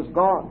that He was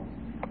gone.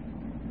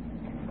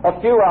 A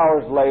few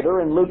hours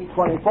later, in Luke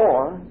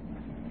 24,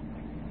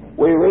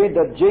 we read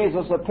that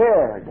Jesus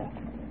appeared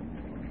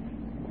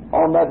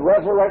on that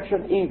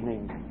resurrection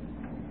evening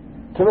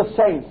to the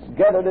saints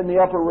gathered in the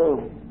upper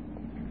room.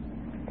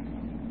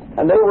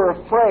 And they were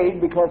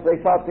afraid because they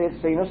thought they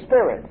had seen a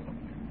spirit.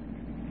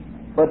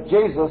 But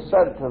Jesus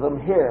said to them,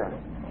 "Here,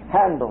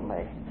 handle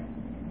me.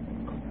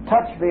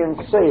 Touch me and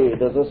see.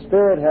 Does a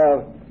spirit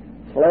have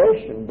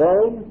flesh and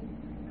bone?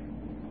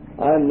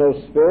 I am no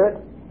spirit.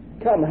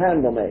 Come,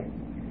 handle me."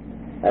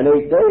 And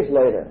 8 days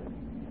later,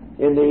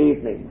 in the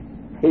evening,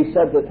 He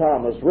said to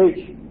Thomas,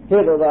 "Reach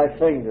hither thy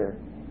finger,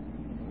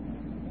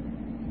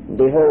 and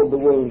behold the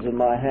wounds in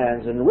my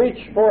hands, and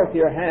reach forth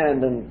your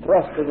hand and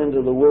thrust it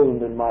into the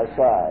wound in my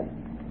side,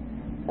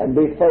 and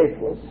be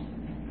faithless."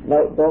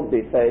 No, don't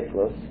be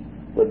faithless,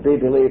 but be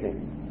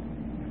believing.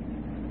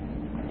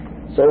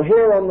 So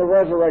here on the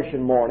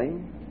resurrection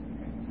morning,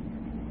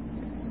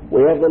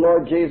 we have the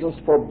Lord Jesus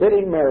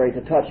forbidding Mary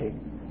to touch Him.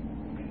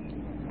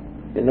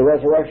 In the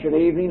resurrection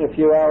evening, a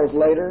few hours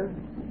later,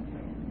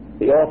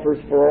 He offers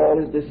for all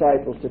His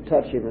disciples to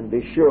touch Him and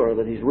be sure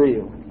that He's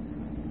real,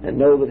 and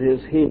know that it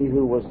is He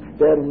who was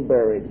dead and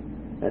buried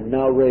and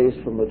now raised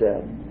from the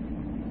dead.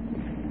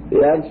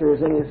 The answer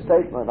is in His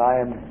statement, "I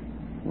am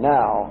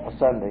now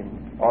ascending,"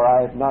 or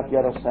 "I have not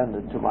yet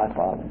ascended to my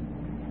Father."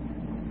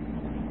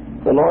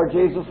 The Lord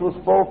Jesus was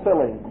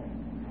fulfilling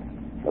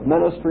the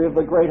ministry of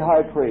the great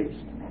high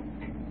priest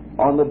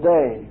on the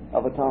Day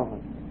of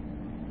Atonement.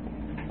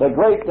 The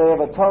great Day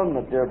of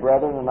Atonement, dear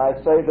brethren, and I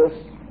say this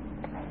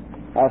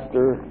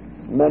after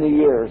many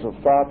years of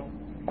thought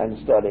and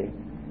study,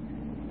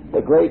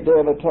 the great Day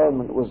of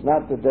Atonement was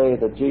not the day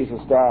that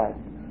Jesus died.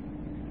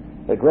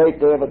 The great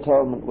Day of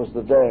Atonement was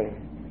the day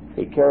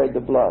He carried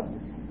the blood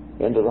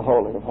into the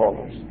Holy of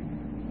Holies.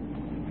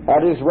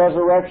 At His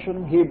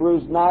resurrection,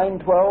 Hebrews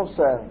 9:12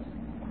 says,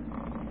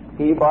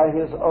 He by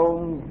His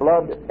own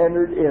blood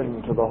entered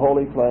into the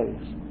holy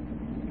place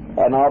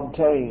and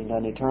obtained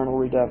an eternal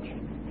redemption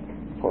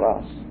for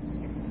us.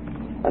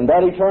 And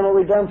that eternal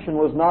redemption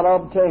was not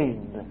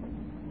obtained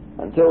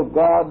until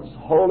God's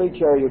holy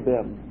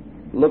cherubim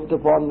looked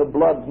upon the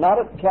blood, not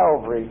at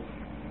Calvary,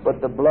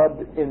 but the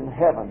blood in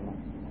heaven.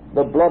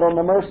 The blood on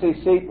the mercy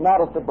seat,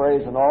 not at the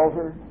brazen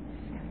altar.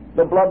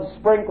 The blood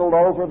sprinkled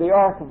over the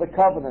Ark of the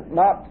Covenant,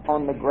 not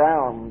on the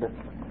ground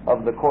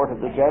of the court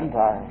of the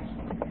Gentiles.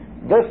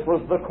 This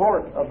was the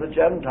court of the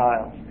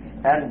Gentiles,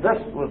 and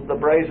this was the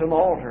brazen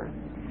altar.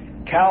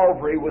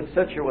 Calvary was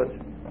situate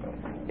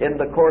in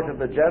the court of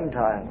the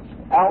Gentiles,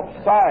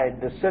 outside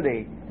the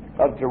city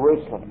of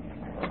Jerusalem.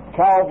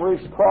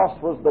 Calvary's cross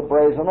was the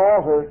brazen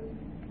altar,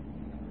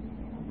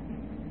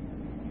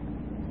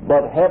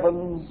 but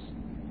heaven's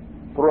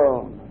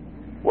throne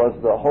was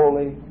the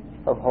Holy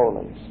of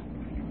Holies.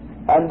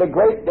 And the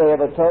great day of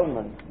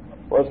atonement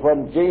was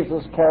when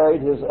Jesus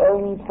carried his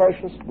own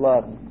precious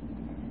blood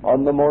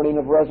on the morning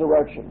of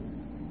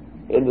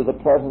resurrection into the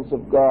presence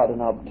of God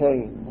and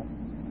obtained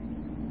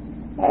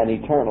an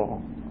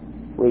eternal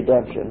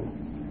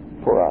redemption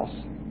for us.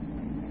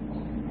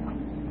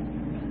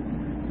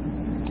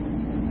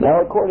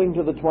 Now, according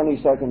to the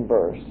 22nd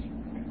verse,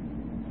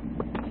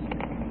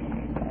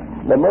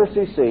 the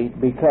mercy seat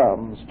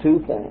becomes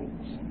two things.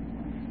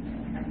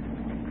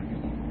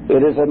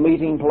 It is a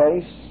meeting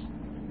place,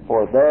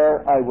 for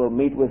there I will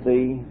meet with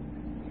thee,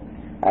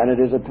 and it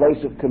is a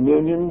place of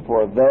communion,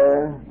 for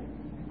there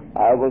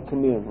I will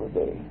commune with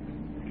thee,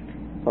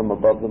 from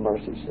above the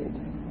mercy seat.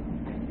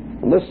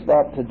 And this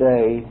thought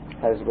today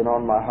has been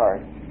on my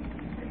heart.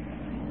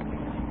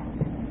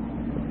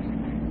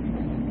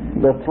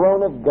 The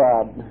throne of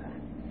God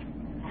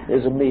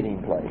is a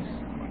meeting place.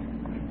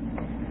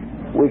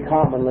 We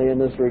commonly, in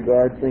this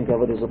regard, think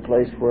of it as a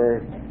place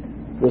where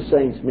the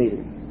saints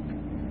meet.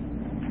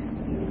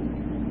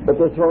 But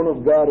the throne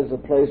of God is a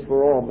place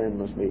where all men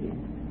must meet him.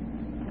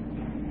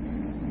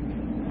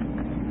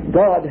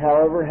 God,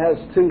 however, has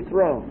two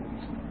thrones.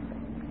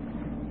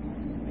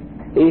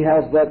 He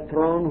has that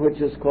throne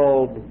which is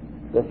called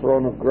the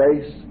throne of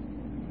grace,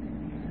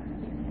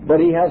 but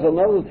he has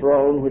another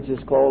throne which is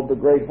called the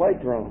great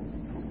white throne.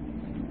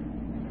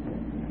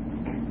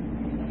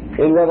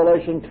 In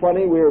Revelation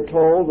 20, we are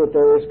told that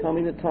there is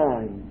coming a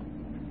time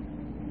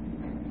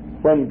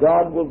when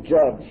God will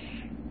judge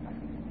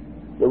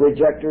the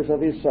rejectors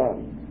of his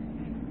Son.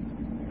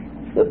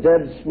 The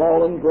dead,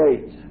 small and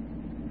great,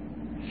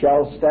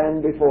 shall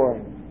stand before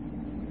him.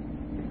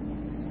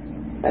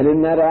 And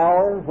in that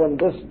hour, when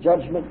this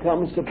judgment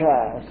comes to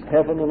pass,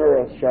 heaven and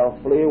earth shall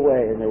flee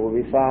away, and there will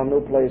be found no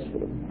place for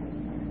them.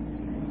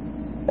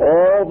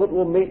 All that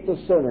will meet the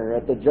sinner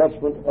at the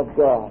judgment of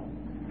God,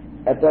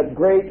 at that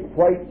great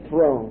white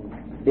throne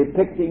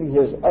depicting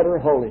his utter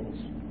holiness,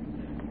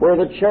 where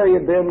the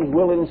cherubims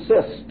will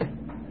insist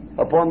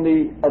upon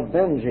the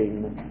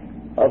avenging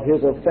of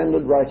his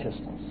offended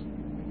righteousness.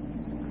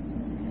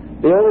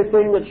 The only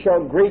thing that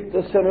shall greet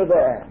the sinner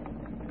there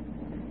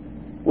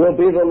will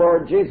be the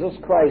Lord Jesus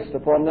Christ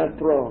upon that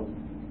throne.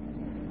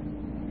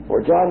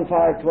 For John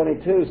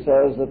 5:22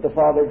 says that the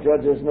Father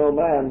judges no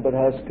man, but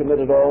has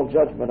committed all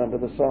judgment unto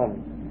the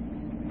Son.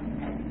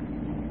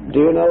 Do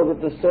you know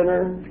that the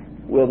sinner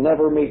will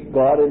never meet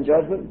God in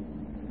judgment?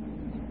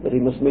 That he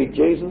must meet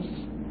Jesus?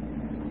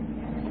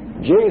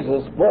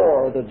 Jesus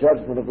bore the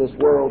judgment of this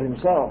world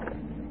himself.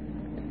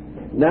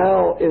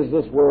 Now is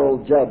this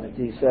world judged,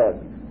 he said,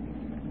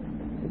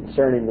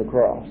 concerning the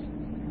cross.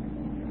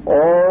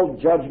 All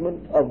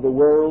judgment of the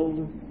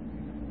world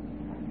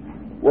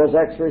was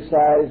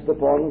exercised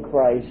upon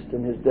Christ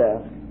in his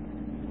death.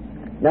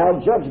 Now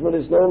judgment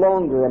is no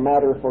longer a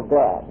matter for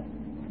God.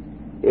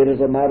 It is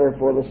a matter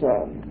for the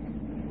Son.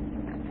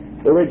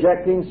 The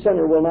rejecting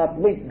sinner will not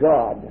meet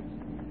God.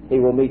 He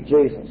will meet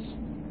Jesus.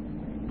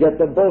 Yet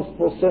the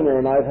boastful sinner,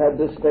 and I've had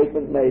this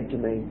statement made to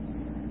me,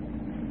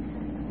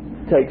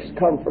 takes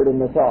comfort in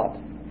the thought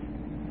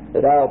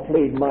that I'll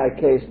plead my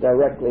case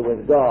directly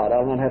with God.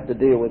 I'll not have to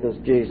deal with this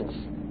Jesus.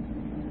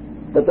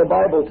 But the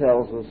Bible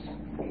tells us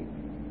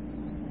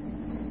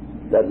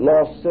that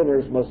lost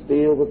sinners must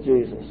deal with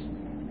Jesus.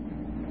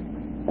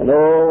 And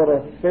oh, what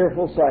a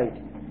fearful sight,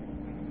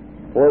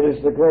 for it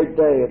is the great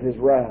day of his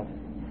wrath.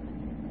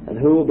 And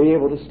who will be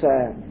able to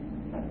stand?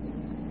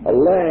 A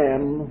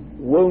lamb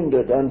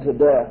wounded unto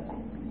death,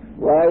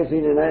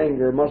 rising in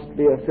anger, must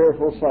be a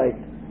fearful sight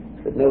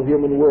that no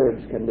human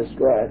words can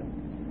describe.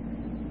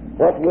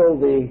 What will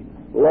the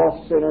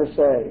lost sinner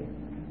say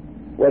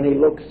when he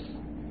looks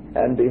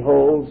and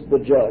beholds the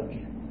judge,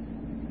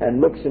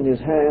 and looks in his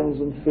hands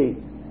and feet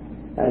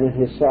and in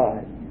his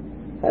side,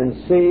 and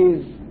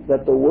sees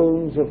that the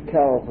wounds of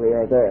Calvary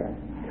are there,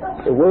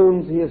 the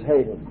wounds he has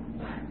hated,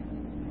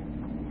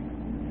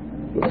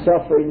 the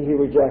suffering he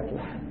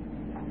rejected,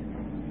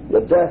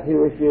 the death he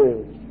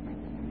refused,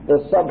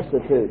 the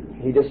substitute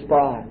he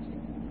despised?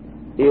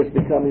 He has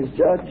become his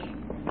judge.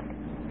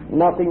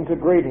 Nothing to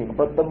greet him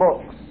but the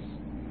books.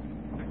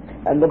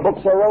 And the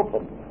books are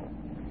open.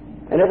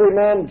 And every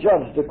man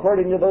judged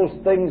according to those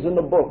things in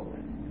the book.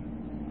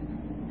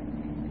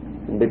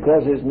 And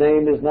because his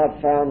name is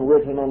not found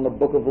written on the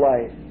book of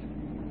life,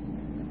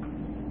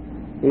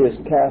 he is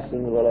cast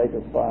into the lake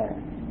of fire.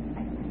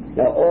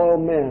 Now all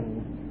men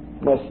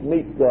must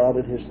meet God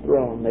at his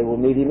throne. They will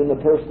meet him in the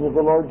person of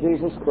the Lord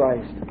Jesus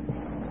Christ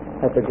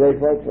at the great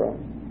white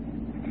throne.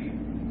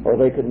 or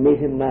they could meet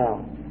him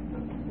now,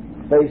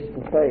 face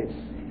to face,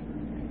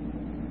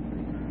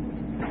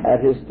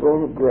 at his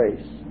throne of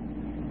grace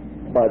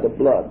by the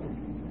blood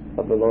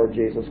of the Lord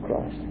Jesus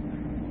Christ.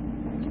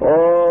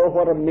 Oh,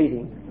 what a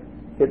meeting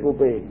it will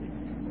be.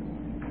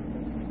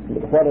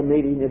 But what a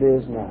meeting it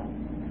is now.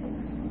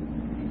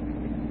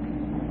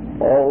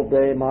 All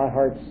day my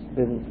heart's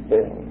been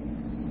filled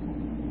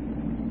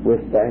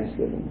with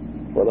thanksgiving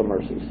for the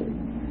mercy seat.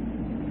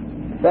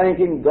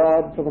 Thanking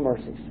God for the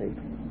mercy seat.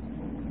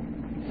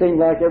 Seemed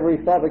like every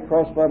thought that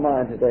crossed my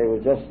mind today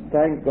was just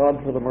thank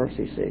God for the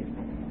mercy seat.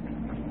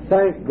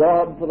 Thank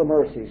God for the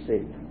mercy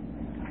seat.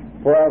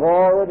 For I've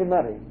already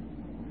met him.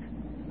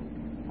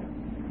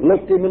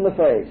 Looked him in the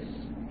face.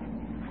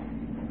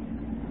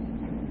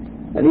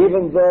 And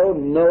even though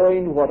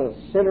knowing what a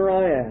sinner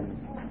I am,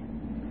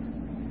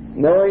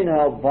 knowing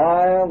how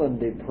vile and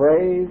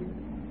depraved,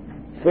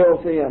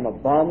 filthy and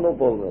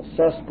abominable the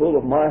cesspool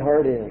of my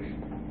heart is,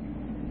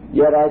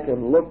 yet I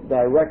can look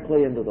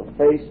directly into the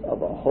face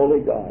of a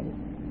holy God.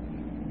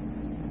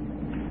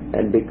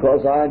 And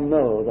because I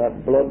know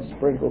that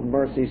blood-sprinkled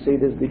mercy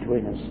seat is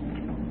between us,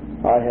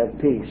 I have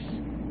peace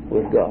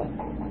with God.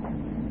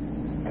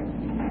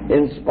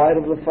 In spite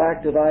of the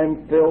fact that I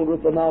am filled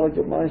with the knowledge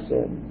of my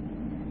sin,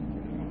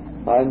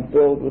 I am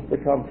filled with the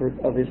comfort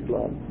of his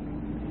blood.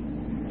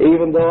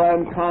 Even though I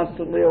am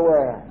constantly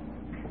aware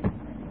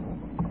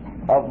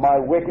of my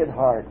wicked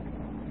heart,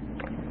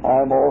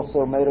 I am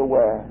also made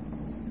aware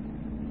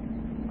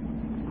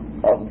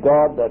of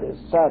God that is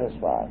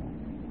satisfied.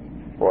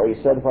 For he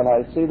said, when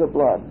I see the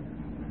blood,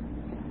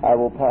 I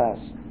will pass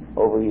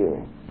over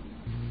you.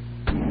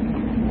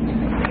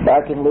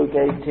 Back in Luke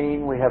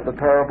 18, we have the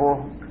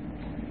parable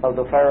of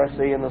the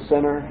Pharisee and the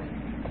sinner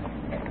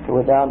who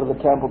went down to the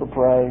temple to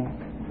pray.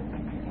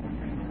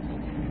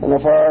 And the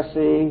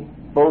Pharisee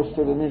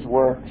boasted in his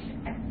works,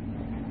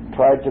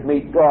 tried to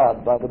meet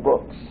God by the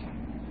books,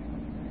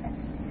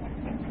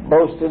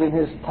 boasted in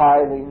his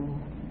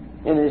tithing,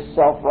 in his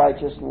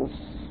self-righteousness,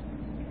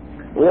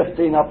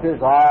 lifting up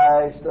his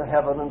eyes to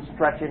heaven and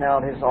stretching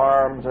out his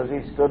arms as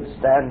he stood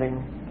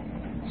standing,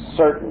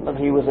 certain that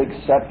he was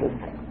accepted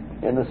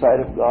in the sight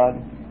of God.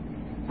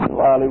 And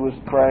while he was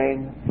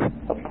praying,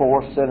 a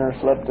poor sinner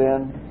slipped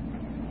in,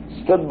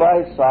 stood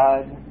by his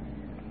side,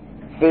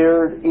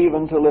 feared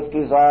even to lift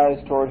his eyes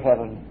toward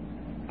heaven,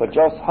 but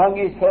just hung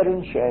his head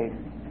in shame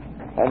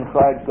and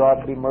cried,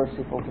 God, be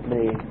merciful to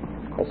me,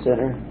 a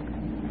sinner.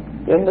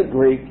 In the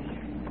Greek,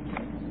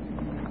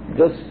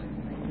 this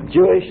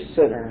Jewish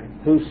sinner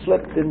who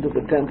slipped into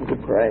the temple to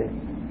pray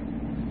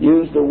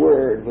used a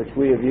word which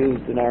we have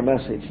used in our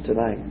message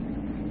tonight.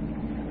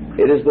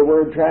 It is the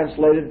word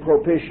translated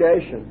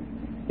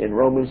propitiation in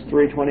Romans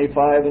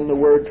 3:25, and the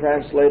word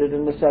translated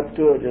in the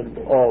Septuagint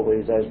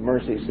always as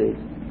mercy seat.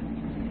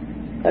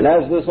 And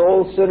as this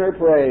old sinner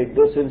prayed,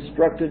 this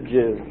instructed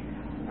Jew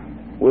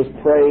was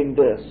praying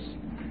this.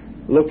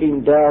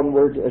 Looking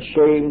downward,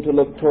 ashamed to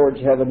look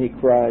towards heaven, he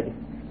cried,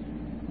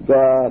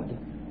 God,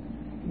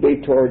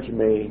 be towards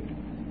me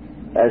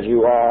as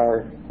you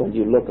are when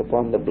you look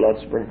upon the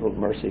blood-sprinkled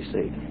mercy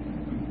seat.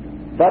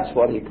 That's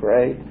what he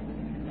prayed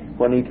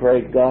when he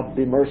prayed, God,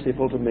 be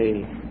merciful to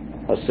me,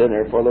 a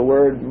sinner. For the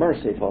word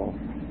merciful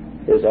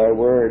is our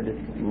word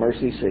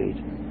mercy seat,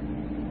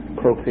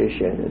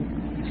 propitiated,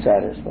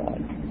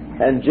 satisfied.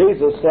 And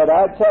Jesus said,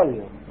 I tell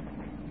you,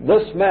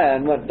 this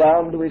man went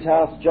down to his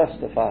house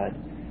justified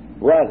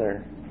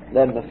rather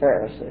than the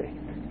Pharisee.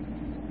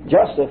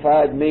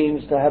 Justified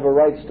means to have a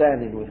right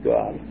standing with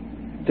God,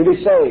 to be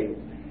saved,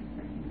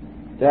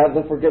 to have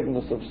the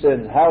forgiveness of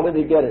sins. How did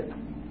he get it?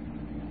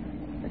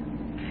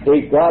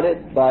 He got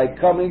it by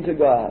coming to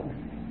God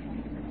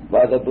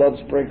by the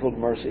blood-sprinkled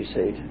mercy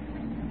seat.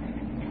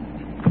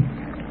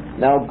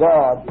 Now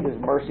God is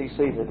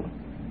mercy-seated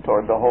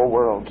toward the whole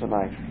world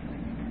tonight.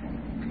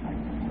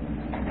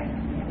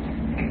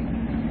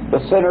 The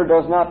sinner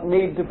does not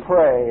need to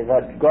pray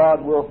that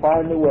God will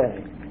find a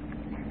way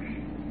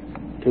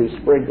to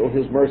sprinkle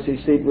his mercy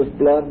seat with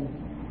blood.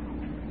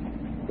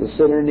 The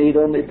sinner need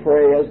only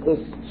pray as the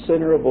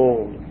sinner of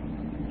old,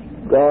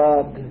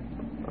 God,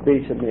 be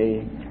to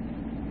me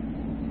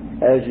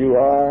as you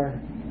are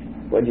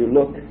when you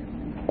look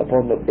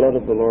upon the blood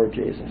of the Lord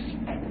Jesus.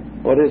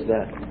 What is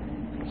that?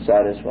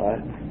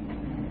 Satisfied,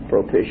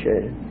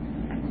 propitiated.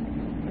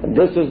 And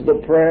this is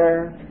the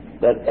prayer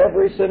that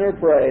every sinner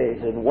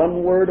prays in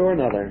one word or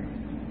another.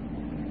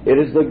 It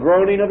is the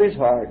groaning of his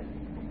heart.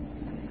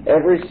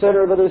 Every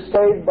sinner that is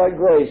saved by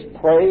grace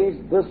prays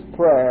this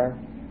prayer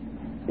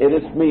in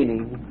its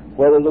meaning.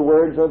 Whether the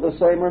words are the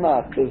same or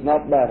not does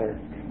not matter.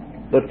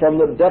 But from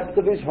the depth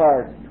of his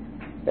heart,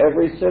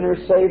 every sinner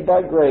saved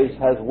by grace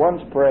has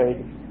once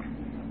prayed,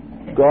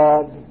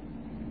 God,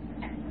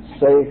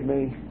 save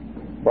me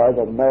by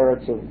the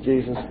merits of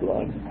Jesus'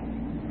 blood.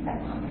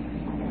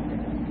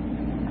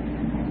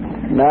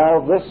 Now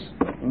this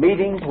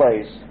meeting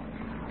place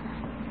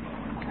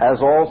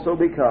has also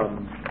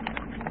become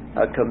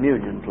a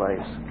communion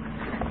place.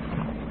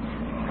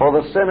 For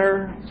the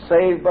sinner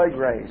saved by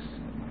grace,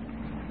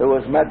 who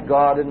has met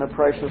God in the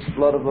precious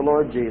blood of the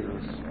Lord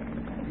Jesus,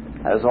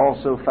 has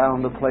also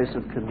found a place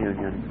of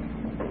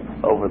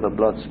communion over the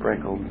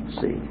blood-sprinkled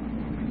seed.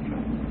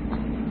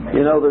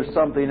 You know, there's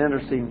something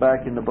interesting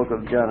back in the book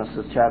of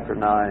Genesis, chapter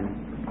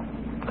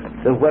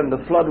 9, that when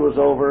the flood was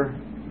over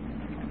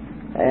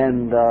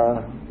and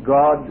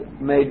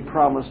God made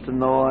promise to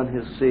Noah and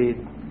his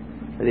seed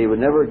that he would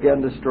never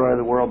again destroy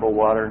the world by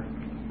water,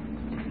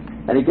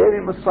 and he gave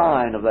him a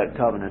sign of that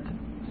covenant.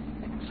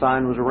 The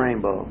sign was a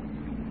rainbow.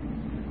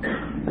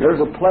 And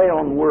there's a play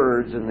on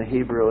words in the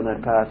Hebrew in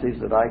that passage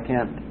that I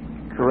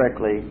can't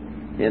correctly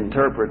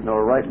interpret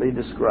nor rightly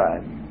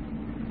describe.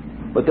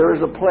 But there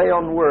is a play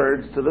on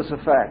words to this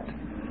effect,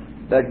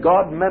 that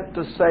God meant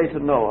to say to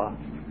Noah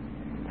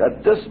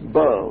that this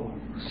bow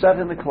set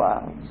in the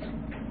clouds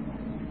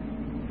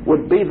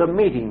would be the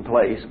meeting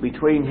place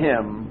between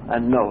him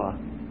and Noah.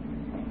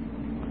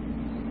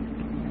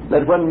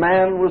 That when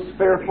man was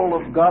fearful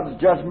of God's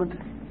judgment,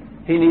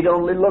 he need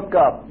only look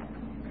up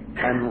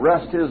and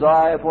rest his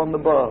eye upon the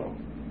bow.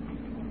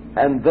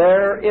 And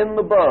there in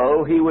the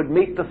bow he would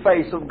meet the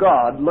face of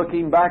God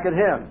looking back at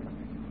him.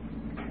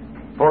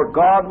 For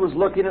God was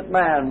looking at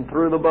man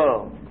through the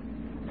bow,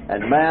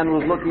 and man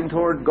was looking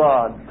toward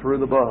God through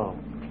the bow.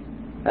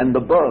 And the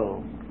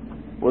bow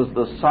was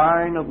the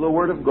sign of the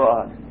Word of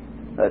God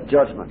that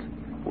judgment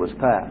was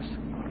passed.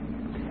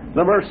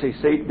 The mercy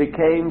seat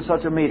became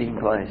such a meeting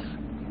place.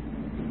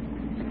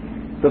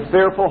 The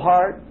fearful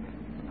heart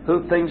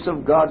who thinks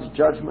of God's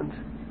judgment,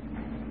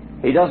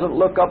 he doesn't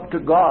look up to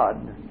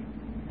God.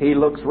 He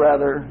looks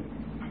rather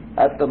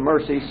at the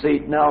mercy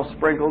seat now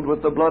sprinkled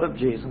with the blood of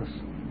Jesus.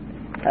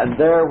 And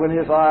there, when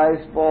his eyes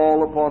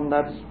fall upon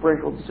that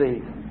sprinkled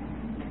seat,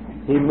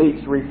 he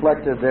meets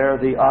reflected there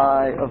the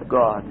eye of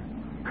God.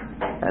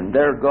 And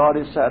there God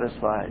is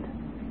satisfied.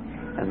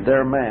 And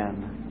there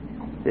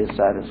man is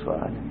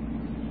satisfied.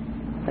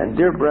 And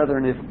dear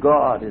brethren, if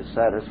God is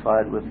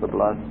satisfied with the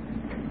blood,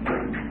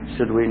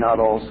 should we not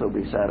also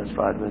be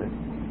satisfied with it?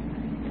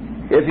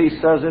 If he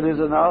says it is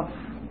enough,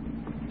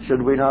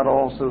 should we not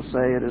also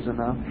say it is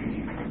enough?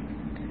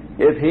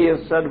 If he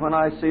has said, when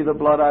I see the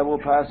blood I will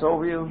pass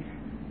over you,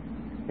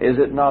 is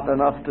it not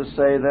enough to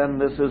say then,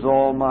 this is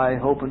all my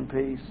hope and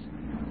peace,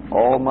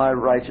 all my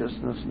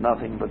righteousness,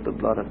 nothing but the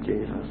blood of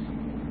Jesus?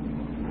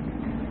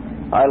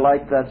 I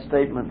like that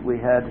statement we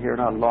had here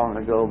not long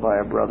ago by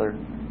a brother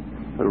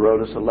who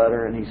wrote us a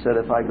letter, and he said,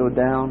 if I go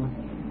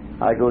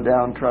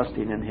down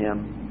trusting in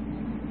him.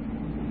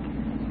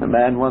 The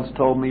man once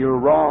told me, you're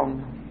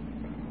wrong.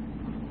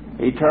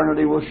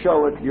 Eternity will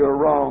show it, you're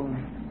wrong.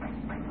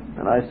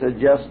 And I said,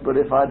 yes, but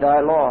if I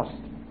die lost,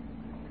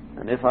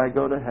 and if I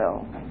go to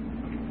hell,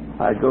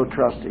 I go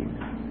trusting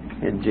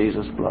in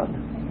Jesus' blood.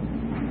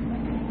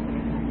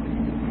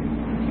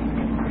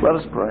 Let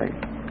us pray.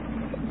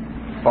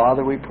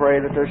 Father, we pray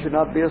that there should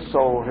not be a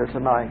soul here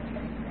tonight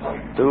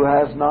who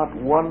has not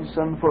once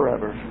and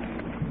forever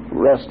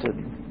rested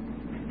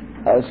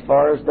as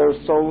far as their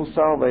soul's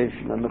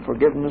salvation and the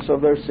forgiveness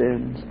of their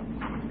sins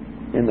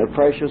in the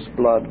precious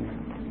blood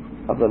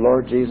of the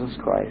Lord Jesus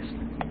Christ.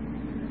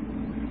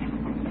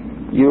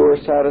 You are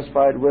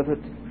satisfied with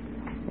it.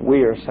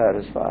 We are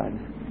satisfied.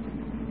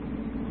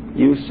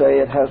 You say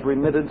it has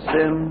remitted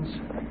sins.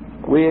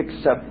 We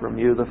accept from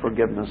you the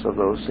forgiveness of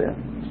those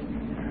sins.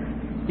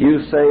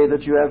 You say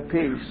that you have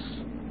peace.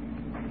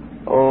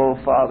 Oh,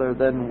 Father,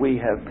 then we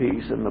have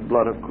peace in the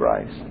blood of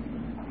Christ.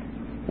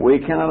 We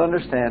cannot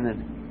understand it,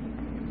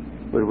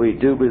 but we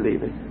do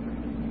believe it.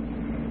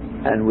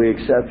 And we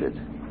accept it.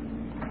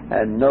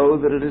 And know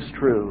that it is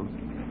true,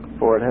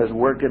 for it has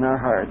worked in our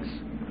hearts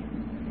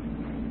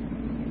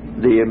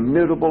the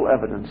immutable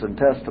evidence and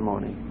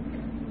testimony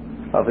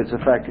of its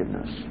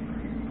effectiveness,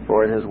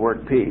 for it has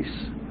worked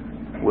peace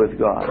with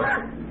God.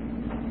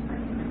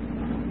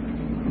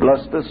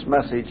 Bless this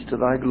message to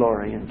thy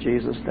glory in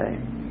Jesus'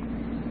 name.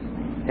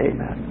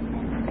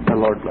 Amen. The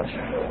Lord bless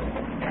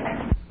you.